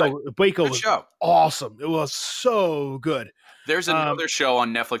 Oh, good. Waco good was show. Awesome. It was so good. There's another show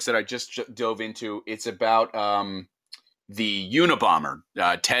on Netflix that I just dove into. It's about the Unabomber,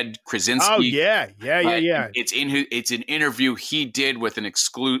 Ted Krasinski. Oh, yeah. It's an interview he did with an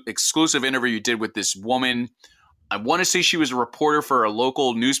exclusive interview he did with this woman. I want to say she was a reporter for a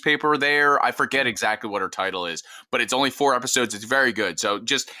local newspaper there. I forget exactly what her title is, but it's only 4 episodes. It's very good. So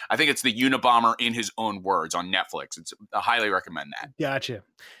I think it's the Unabomber in his own words on Netflix. I highly recommend that. Gotcha.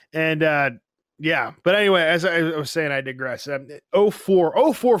 And yeah, but anyway, as I was saying, I digress.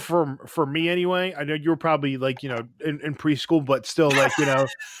 04 for me anyway. I know you were probably like, in preschool, but still like,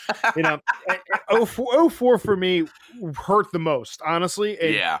 04 for me hurt the most, honestly.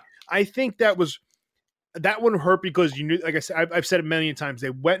 And yeah. I think that one hurt because you knew, like I said, I've said it a million times, they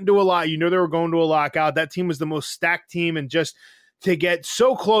went into a lot. They were going to a lockout. That team was the most stacked team, and just to get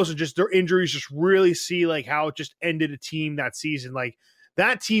so close and just their injuries, just really see like how it just ended a team that season. Like,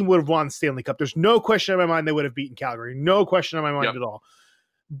 that team would have won the Stanley Cup. There's no question in my mind they would have beaten Calgary. No question in my mind at all.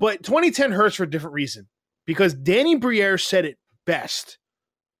 But 2010 hurts for a different reason, because Danny Briere said it best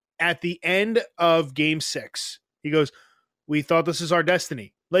at the end of Game 6. He goes, "We thought this is our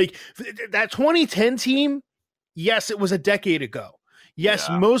destiny." Like, that 2010 team, yes, it was a decade ago. Yes,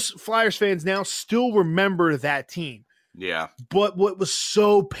 most Flyers fans now still remember that team. Yeah. But what was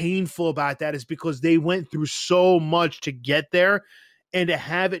so painful about that is because they went through so much to get there. And to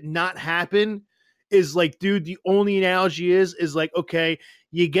have it not happen is like, dude, the only analogy is like, okay,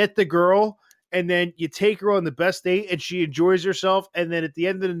 you get the girl and then you take her on the best date and she enjoys herself. And then at the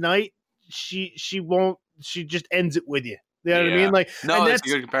end of the night, she just ends it with you. You know what I mean? Like, no, that's a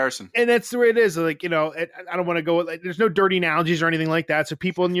good comparison. And that's the way it is. Like, I don't want to go, like, there's no dirty analogies or anything like that. So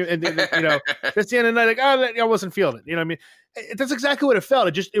people that's the end of the night, like, I wasn't feeling it. You know what I mean? That's exactly what it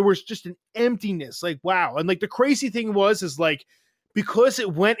felt. It was just an emptiness. Like, wow. And like, the crazy thing is like, because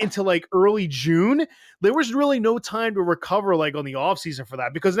it went into like early June, there was really no time to recover like on the off season for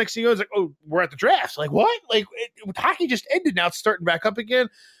that, because next thing you know, it's like, oh, we're at the draft. Like, what? Like, hockey just ended. Now it's starting back up again.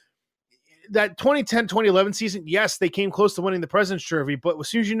 That 2010-2011 season, yes, they came close to winning the President's Trophy, but as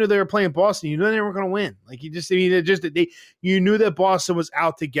soon as you knew they were playing Boston, you knew they weren't going to win. Like, you knew that Boston was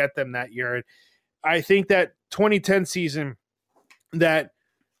out to get them that year. And I think that 2010 season, that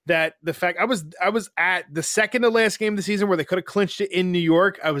the fact I was at the second to last game of the season where they could have clinched it in New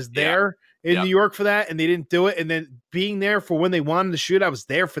York. I was there in New York for that, and they didn't do it. And then being there for when they wanted to shoot, I was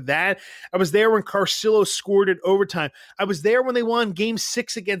there for that. I was there when Carcillo scored in overtime. I was there when they won Game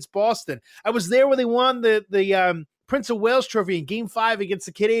 6 against Boston. I was there when they won the Prince of Wales Trophy in Game 5 against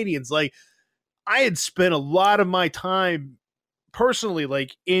the Canadiens. Like, I had spent a lot of my time personally,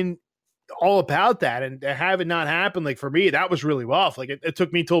 like, in all about that, and to have it not happen, like for me, that was really rough. Like it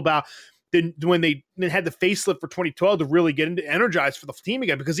took me till about when they had the facelift for 2012 to really get into energized for the team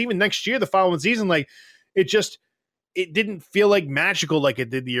again, because even next year, the following season, like it didn't feel like magical like it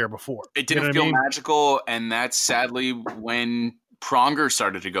did the year before. It didn't feel magical, and that's sadly when Pronger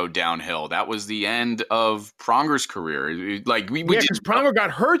started to go downhill. That was the end of Pronger's career. Like because Pronger got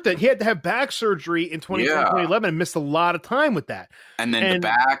hurt, that he had to have back surgery in 2011 and missed a lot of time with that. And then the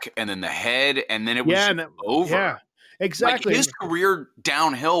back, and then the head, and then it was over. Yeah, exactly. Like his career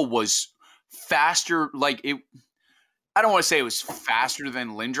downhill was faster. Like it, I don't want to say it was faster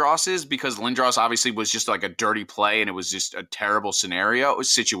than Lindros's, because Lindros obviously was just like a dirty play and it was just a terrible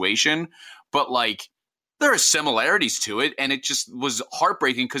situation. But like there are similarities to it, and it just was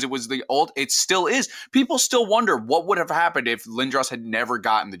heartbreaking because it was it still is. People still wonder what would have happened if Lindros had never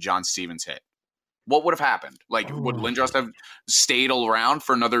gotten the John Stevens hit. What would have happened? Like, would Lindros have stayed around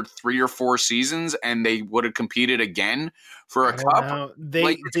for another 3 or 4 seasons, and they would have competed again for a cup?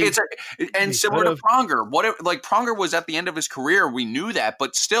 Similar to Pronger. Pronger was at the end of his career. We knew that,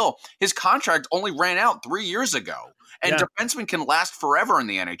 but still, his contract only ran out 3 years ago. And defensemen can last forever in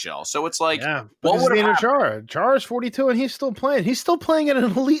the NHL. So it's like, what would have happened? Chara is 42, and he's still playing. He's still playing at an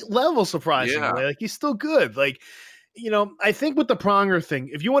elite level, surprisingly. Yeah. Like, he's still good. Like, I think with the Pronger thing,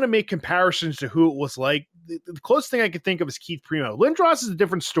 if you want to make comparisons to who it was like, the closest thing I could think of is Keith Primo. Lindros is a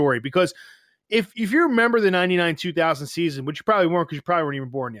different story, because if you remember the 99-2000 season, which you probably weren't because you probably weren't even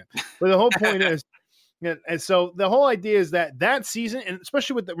born yet, but the whole point is, and so the whole idea is that season, and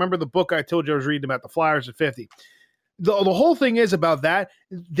especially with remember the book I told you I was reading about the Flyers at 50, the whole thing is about that.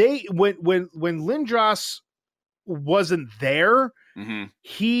 When Lindros wasn't there, the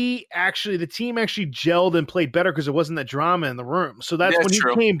team actually gelled and played better because there wasn't that drama in the room. So that's when he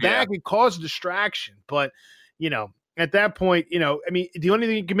came back, it caused a distraction. But, at that point, I mean, the only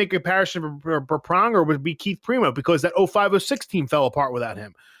thing you can make a comparison for Pronger would be Keith Primo, because that 05-06 team fell apart without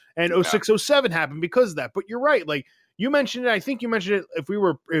him. And 06-07 happened because of that. But you're right. Like you mentioned it, I think you mentioned it if we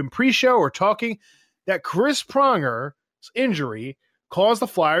were in pre-show or talking, that Chris Pronger's injury caused the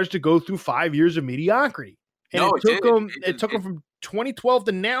Flyers to go through 5 years of mediocrity. And it took them from 2012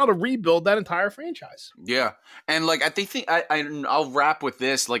 to now to rebuild that entire franchise. Yeah. And like, I'll wrap with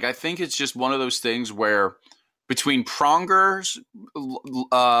this. Like, I think it's just one of those things where between Pronger's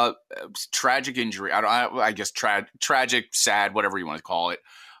tragic injury, I guess tragic, sad, whatever you want to call it.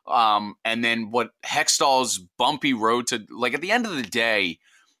 And then what Hextall's bumpy road to, like, at the end of the day,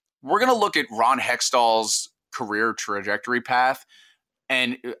 we're going to look at Ron Hextall's career trajectory path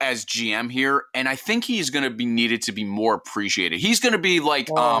and as GM here, and I think he's going to be needed to be more appreciated. He's going to be like,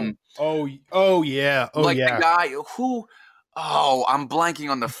 the guy who, I'm blanking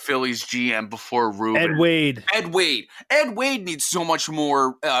on the Phillies GM before Ruben. Ed Wade needs so much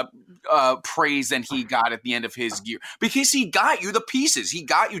more praise than he got at the end of his year, because he got you the pieces. He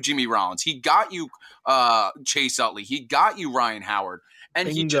got you Jimmy Rollins. He got you Chase Utley. He got you Ryan Howard. And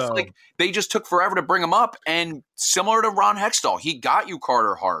they just took forever to bring him up. And similar to Ron Hextall, he got you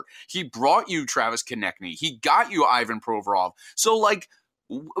Carter Hart. He brought you Travis Konechny. He got you Ivan Provorov. So, like,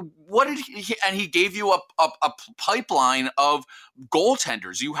 what did he? And he gave you a pipeline of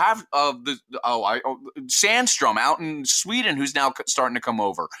goaltenders. You have Sandstrom out in Sweden, who's now starting to come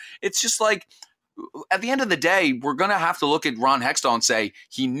over. It's just like, at the end of the day, we're going to have to look at Ron Hextall and say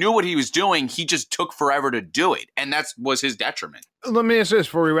he knew what he was doing. He just took forever to do it. And that was his detriment. Let me ask this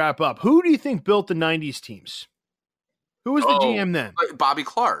before we wrap up. Who do you think built the 90s teams? Who was the GM then? Bobby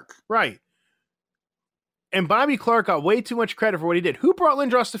Clarke. Right. And Bobby Clarke got way too much credit for what he did. Who brought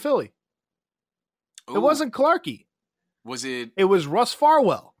Lindros to Philly? Ooh. It wasn't Clarkey. Was it? It was Russ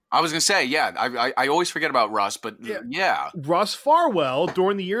Farwell. I was going to say, I always forget about Russ, but yeah. Russ Farwell,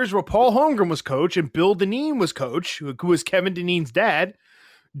 during the years where Paul Holmgren was coach and Bill Dineen was coach, who was Kevin Dineen's dad,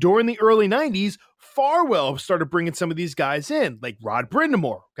 during the early 90s, Farwell started bringing some of these guys in, like Rod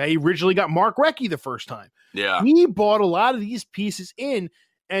Brindamore. Okay, he originally got Mark Recchi the first time. Yeah. He bought a lot of these pieces in,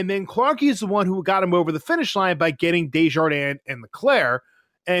 and then Clarkey is the one who got him over the finish line by getting Desjardins and Leclerc,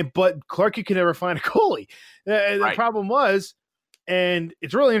 but Clarkey could never find a goalie. The problem was, and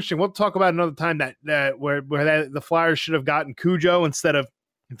it's really interesting. We'll talk about another time where the Flyers should have gotten Cujo instead of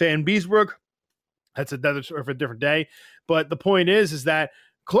Van Beesbrook. That's another story for a different day. But the point is that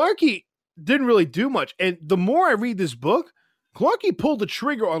Clarkey didn't really do much. And the more I read this book, Clarkey pulled the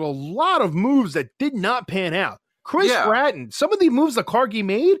trigger on a lot of moves that did not pan out. Chris Yeah. Gratton, some of the moves that Clarky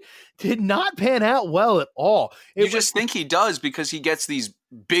made did not pan out well at all. You just think he does because he gets these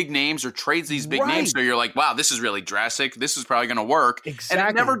big names or trades these big names. So you're like, wow, this is really drastic. This is probably going to work. Exactly. And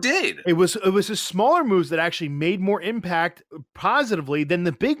it never did. It was the smaller moves that actually made more impact positively than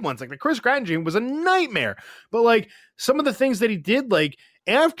the big ones. Like the Chris Gratton dream was a nightmare. But like some of the things that he did, like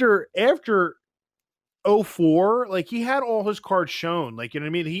after 04, like he had all his cards shown. Like, you know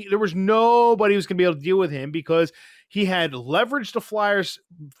what I mean? There was nobody who was going to be able to deal with him because he had leveraged the Flyers'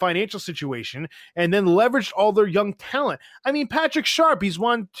 financial situation and then leveraged all their young talent. I mean, Patrick Sharp, he's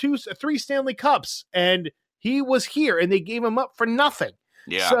won 3 Stanley Cups, and he was here, and they gave him up for nothing.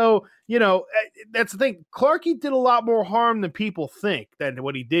 Yeah. So, you know, that's the thing. Clarky did a lot more harm than people think than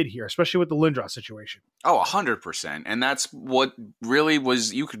what he did here, especially with the Lindros situation. Oh, 100%. And that's what really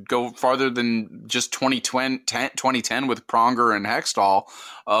was, you could go farther than just 2010 with Pronger and Hextall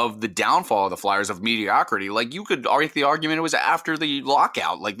of the downfall of the Flyers, of mediocrity. Like, you could argue the argument it was after the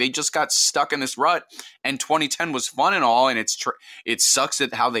lockout. Like, they just got stuck in this rut, and 2010 was fun and all, and it sucks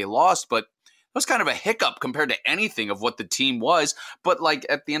at how they lost, but it was kind of a hiccup compared to anything of what the team was. But like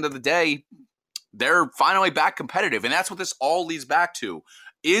at the end of the day, they're finally back competitive. And that's what this all leads back to.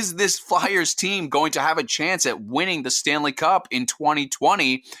 Is this Flyers team going to have a chance at winning the Stanley Cup in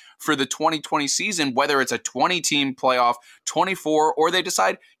 2020 for the 2020 season, whether it's a 20-team playoff, 24, or they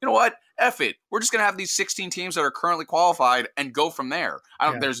decide, you know what, F it. We're just going to have these 16 teams that are currently qualified and go from there.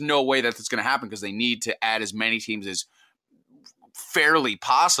 There's no way that that's going to happen because they need to add as many teams as fairly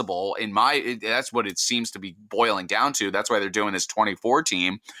possible. That's what it seems to be boiling down to. That's why they're doing this 24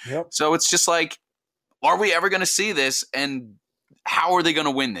 team. Yep. So it's just like, are we ever going to see this, and how are they going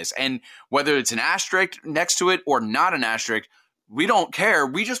to win this? And whether it's an asterisk next to it or not an asterisk, we don't care.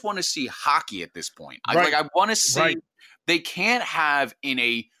 We just want to see hockey at this point. Right. I want to see. Right. They can't have in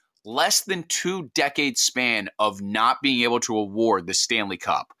a less than 2 decade span of not being able to award the Stanley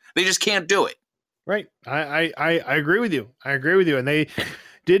Cup. They just can't do it. Right. I agree with you. And they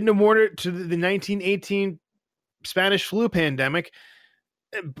didn't award it to the 1918 Spanish flu pandemic.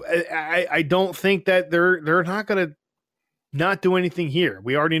 I don't think that they're not going to not do anything here.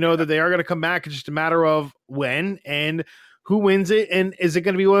 We already know that they are going to come back. It's just a matter of when and who wins it. And is it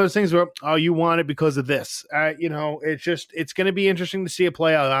going to be one of those things where, oh, you want it because of this? It's going to be interesting to see it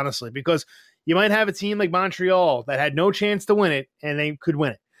play out, honestly, because you might have a team like Montreal that had no chance to win it and they could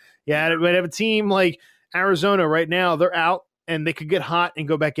win it. Yeah, it might have a team like Arizona right now. They're out and they could get hot and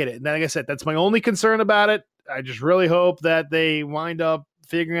go back at it. And like I said, that's my only concern about it. I just really hope that they wind up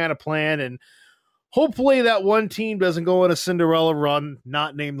figuring out a plan, and hopefully that one team doesn't go on a Cinderella run,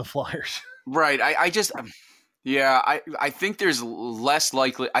 not name the Flyers. Right. I think there's less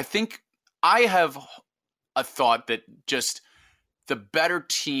likely. I think I have a thought that just the better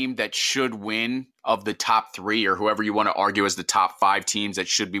team that should win of the top 3, or whoever you want to argue as the top 5 teams that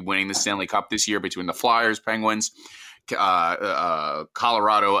should be winning the Stanley Cup this year, between the Flyers, Penguins,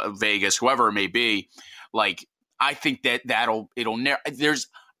 Colorado, Vegas, whoever it may be. Like, I think but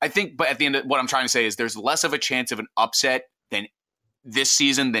at the end of what I'm trying to say is there's less of a chance of an upset than this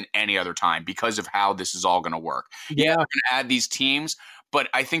season than any other time because of how this is all going to work. Yeah, they're going to add these teams, but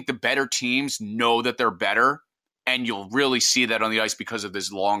I think the better teams know that they're better. And you'll really see that on the ice because of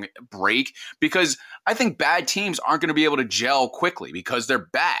this long break. Because I think bad teams aren't going to be able to gel quickly because they're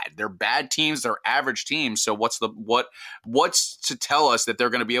bad. They're bad teams. They're average teams. So what's to tell us that they're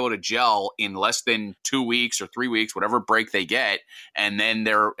going to be able to gel in less than 2 weeks or 3 weeks, whatever break they get, and then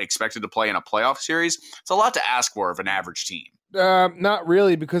they're expected to play in a playoff series? It's a lot to ask for of an average team. Not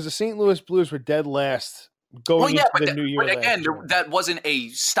really, because the St. Louis Blues were dead last going into the new year. But again, that wasn't a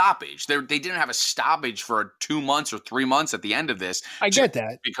stoppage. They didn't have a stoppage for 2 months or 3 months at the end of this. I get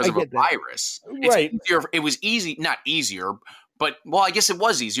that. Because of a virus. Right. It was easy, not easier, but, well, I guess it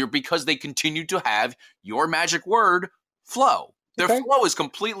was easier because they continued to have your magic word, flow. Their flow is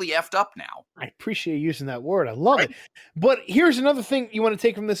completely effed up now. I appreciate using that word. I love it. But here's another thing you want to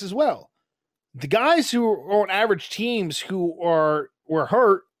take from this as well. The guys who are on average teams who were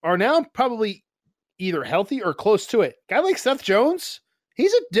hurt are now probably either healthy or close to it. A guy like Seth Jones,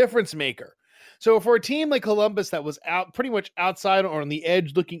 he's a difference maker. So for a team like Columbus that was out pretty much outside or on the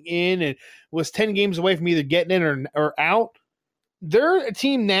edge looking in and was 10 games away from either getting in or out, they're a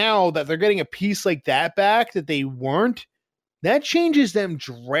team now that they're getting a piece like that back that they weren't. That changes them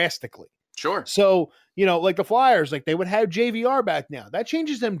drastically. Sure. So, like the Flyers, like they would have JVR back now. That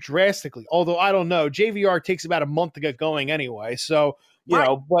changes them drastically. Although I don't know, JVR takes about a month to get going anyway. So, you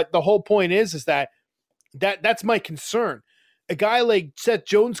know, but the whole point is that's my concern. A guy like Seth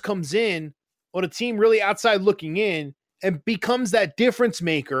Jones comes in on a team really outside looking in and becomes that difference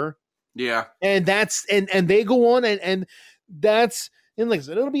maker Yeah. And that's and they go on and that's and like I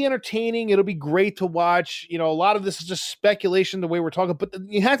said, it'll be entertaining. It'll be great to watch. You know, a lot of this is just speculation the way we're talking, but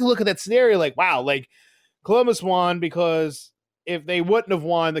you have to look at that scenario like, wow, like Columbus won because if they wouldn't have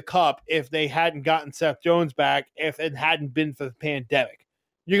won the cup if they hadn't gotten Seth Jones back, if it hadn't been for the pandemic.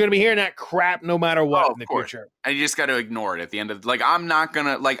 You're going to be hearing that crap no matter what in the future. And you just got to ignore it at the end of like, I'm not going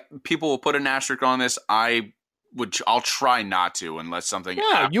to like people will put an asterisk on this. I'll try not to unless something.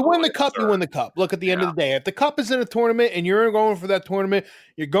 Yeah, you win the cup, you win the cup. Look, at the end of the day, if the cup is in a tournament and you're going for that tournament,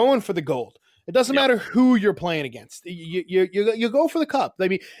 you're going for the gold. It doesn't matter who you're playing against. You go for the cup. I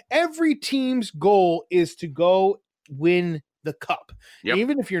mean, every team's goal is to go win the cup. Yep.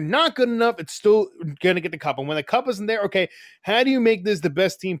 Even if you're not good enough, it's still going to get the cup. And when the cup isn't there, okay, how do you make this the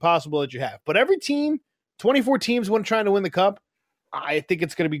best team possible that you have? But every team, 24 teams, when trying to win the cup, I think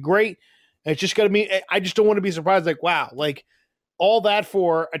it's going to be great. It's just going to be, I just don't want to be surprised. Like, wow, like all that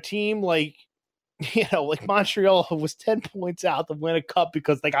for a team like, you know, like Montreal was 10 points out to win a cup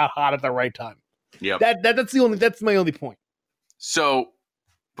because they got hot at the right time. Yeah. That's my only point. So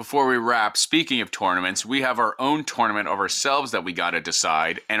before we wrap, speaking of tournaments, we have our own tournament of ourselves that we got to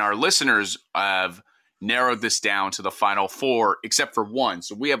decide. And our listeners have narrowed this down to the final four, except for one.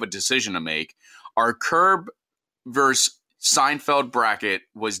 So we have a decision to make. Our Curb versus Seinfeld bracket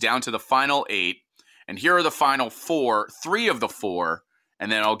was down to the final 8. And here are the final 4, 3 of the 4.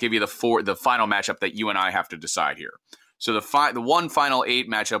 And then I'll give you the final matchup that you and I have to decide here. So the one final 8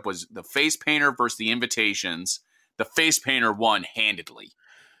 matchup was the Face Painter versus the Invitations. The Face Painter won handedly,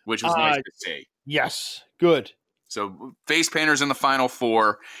 which was nice to see. Yes, good. So Face Painter's in the final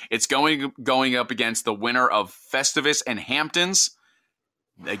 4. It's going up against the winner of Festivus and Hamptons.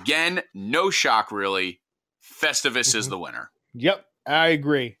 Again, no shock really. Festivus is the winner. Yep, I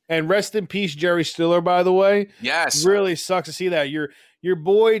agree. And rest in peace, Jerry Stiller, by the way. Yes. Really sucks to see that. Your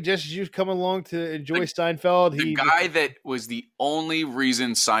boy, just as you come along to enjoy Seinfeld. The guy that was the only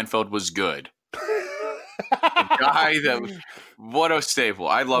reason Seinfeld was good. The guy that what a staple.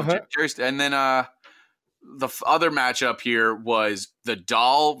 I love Jerry. And then the other matchup here was the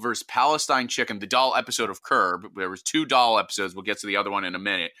Doll versus Palestine Chicken. The Doll episode of Curb. There was 2 Doll episodes. We'll get to the other one in a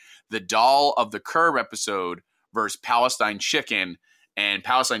minute. The Doll of the Curb episode versus Palestine Chicken, and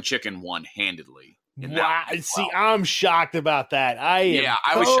Palestine Chicken won handedly. Wow. See, I'm shocked about that. I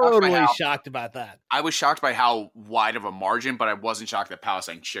was shocked about that. I was shocked by how wide of a margin, but I wasn't shocked that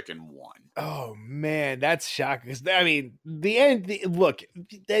Palestine Chicken won. Oh, man, that's shocking. Because, I mean, look,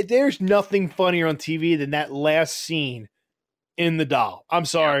 there's nothing funnier on TV than that last scene in The Doll. I'm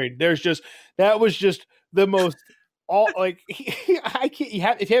sorry. Yeah. That was just the most... I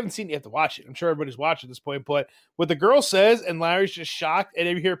can't. If you haven't seen it, you have to watch it. I'm sure everybody's watching at this point. But what the girl says, and Larry's just shocked, and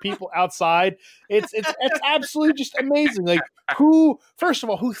you hear people outside. It's absolutely just amazing. Like first of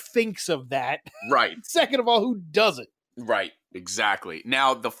all, who thinks of that? Right. Second of all, who does it? Right. Exactly.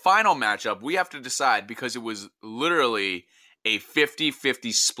 Now the final matchup we have to decide because it was literally a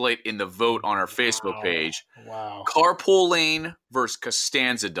 50-50 split in the vote on our Facebook page. Wow. Carpool Lane versus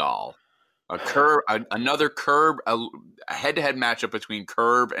Costanza Doll. Another Curb, a head-to-head matchup between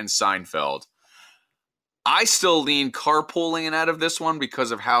Curb and Seinfeld. I still lean Carpool Lane out of this one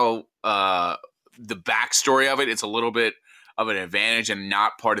because of how the backstory of it. It's a little bit of an advantage and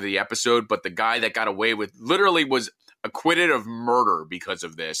not part of the episode. But the guy that got away with literally was acquitted of murder because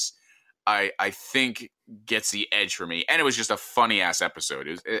of this. I think gets the edge for me. And it was just a funny ass episode.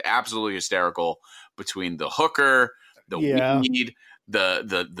 It was absolutely hysterical between the hooker, the weed.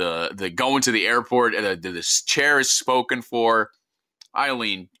 The going to the airport, the chair is spoken for. I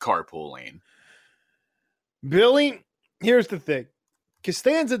lean Carpool Lane. Billy, here's the thing.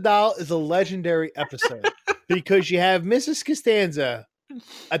 Costanza Doll is a legendary episode because you have Mrs. Costanza,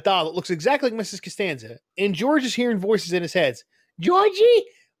 a doll that looks exactly like Mrs. Costanza, and George is hearing voices in his head. Georgie,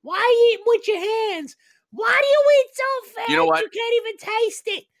 why are you eating with your hands? Why do you eat so fast? You know what? You can't even taste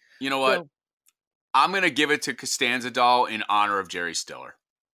it. You know what? I'm going to give it to Costanza Doll in honor of Jerry Stiller.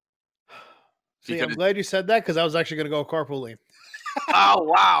 See, I'm glad you said that because I was actually going to go Carpool Lane. Oh,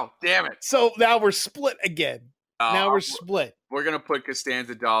 wow. Damn it. So now we're split again. Now we're split. We're going to put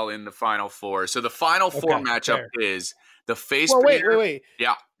Costanza Doll in the final 4. So the final 4 matchup is the Face Painter. Wait.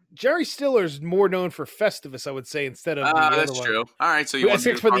 Yeah. Jerry Stiller's more known for Festivus, I would say, instead of the other that's one. True. All right, so you want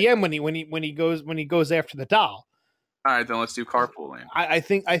to for the end when he goes after the doll. All right, then let's do Carpool Lane. I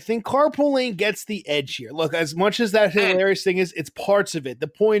think Carpool Lane gets the edge here. Look, as much as that hilarious thing is, it's parts of it. The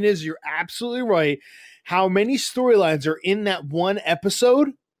point is, you're absolutely right. How many storylines are in that one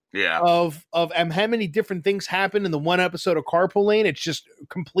episode? Yeah. Of how many different things happen in the one episode of Carpool Lane? It's just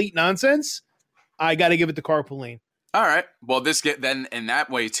complete nonsense. I got to give it to Carpool Lane. All right. Well, then in that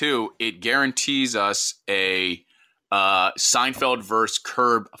way too, it guarantees us a Seinfeld versus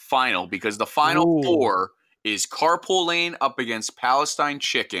Curb final, because the final four is Carpool Lane up against Palestine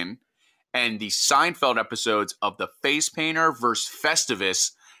Chicken, and the Seinfeld episodes of The Face Painter versus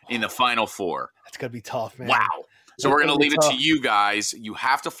Festivus in the final four. That's gonna be tough, man. Wow. So we're going to leave it to you guys. You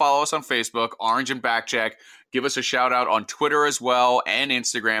have to follow us on Facebook, Orange and Backcheck. Give us a shout out on Twitter as well and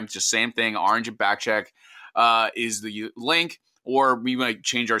Instagram. Just same thing, Orange and Backcheck is the link. Or we might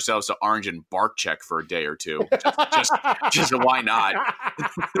change ourselves to Orange and Barkcheck for a day or two. Just why not?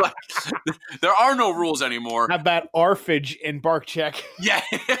 Like, there are no rules anymore. How about Arfage and Barkcheck? Yeah.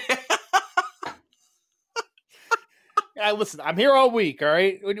 Listen, I'm here all week, all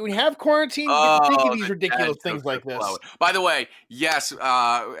right? When we have quarantine, you get to think of these ridiculous things like this. By the way, yes,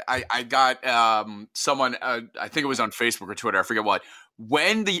 I got someone, I think it was on Facebook or Twitter, I forget what.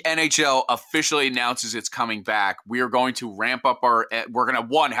 When the NHL officially announces it's coming back, we are going to ramp up we're going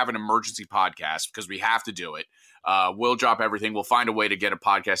to, have an emergency podcast because we have to do it. We'll drop everything. We'll find a way to get a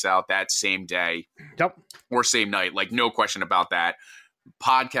podcast out that same day. Yep. Or same night. Like, no question about that.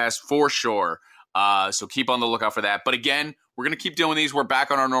 Podcast for sure. So keep on the lookout for that. But again, we're going to keep doing these. We're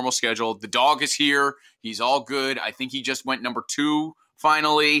back on our normal schedule. The dog is here. He's all good. I think he just went number 2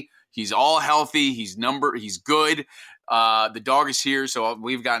 finally. He's all healthy. He's good. The dog is here. So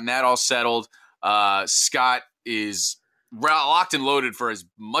we've gotten that all settled. Scott is locked and loaded for as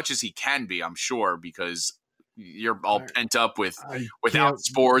much as he can be, I'm sure, because you're all pent up without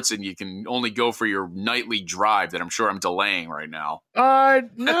sports, and you can only go for your nightly drive that I'm sure I'm delaying right now.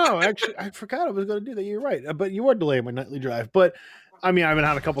 No, actually, I forgot I was going to do that. You're right, but you are delaying my nightly drive. But I mean, I've been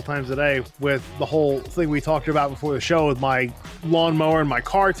out a couple times today with the whole thing we talked about before the show with my lawnmower and my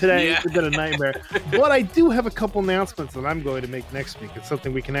car today. Yeah. It's been a nightmare. But I do have a couple announcements that I'm going to make next week. It's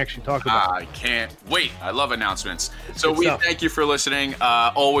something we can actually talk about. I can't wait. I love announcements. So we thank you for listening.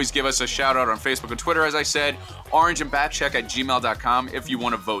 Always give us a shout out on Facebook and Twitter, as I said. orangeandbackcheck@gmail.com if you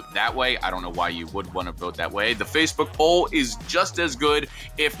want to vote that way. I don't know why you would want to vote that way. The Facebook poll is just as good,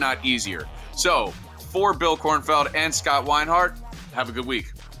 if not easier. So for Bill Kornfeld and Scott Weinhardt, have a good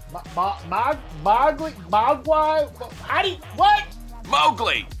week. Mowgli? What?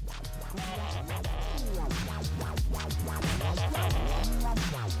 Mowgli!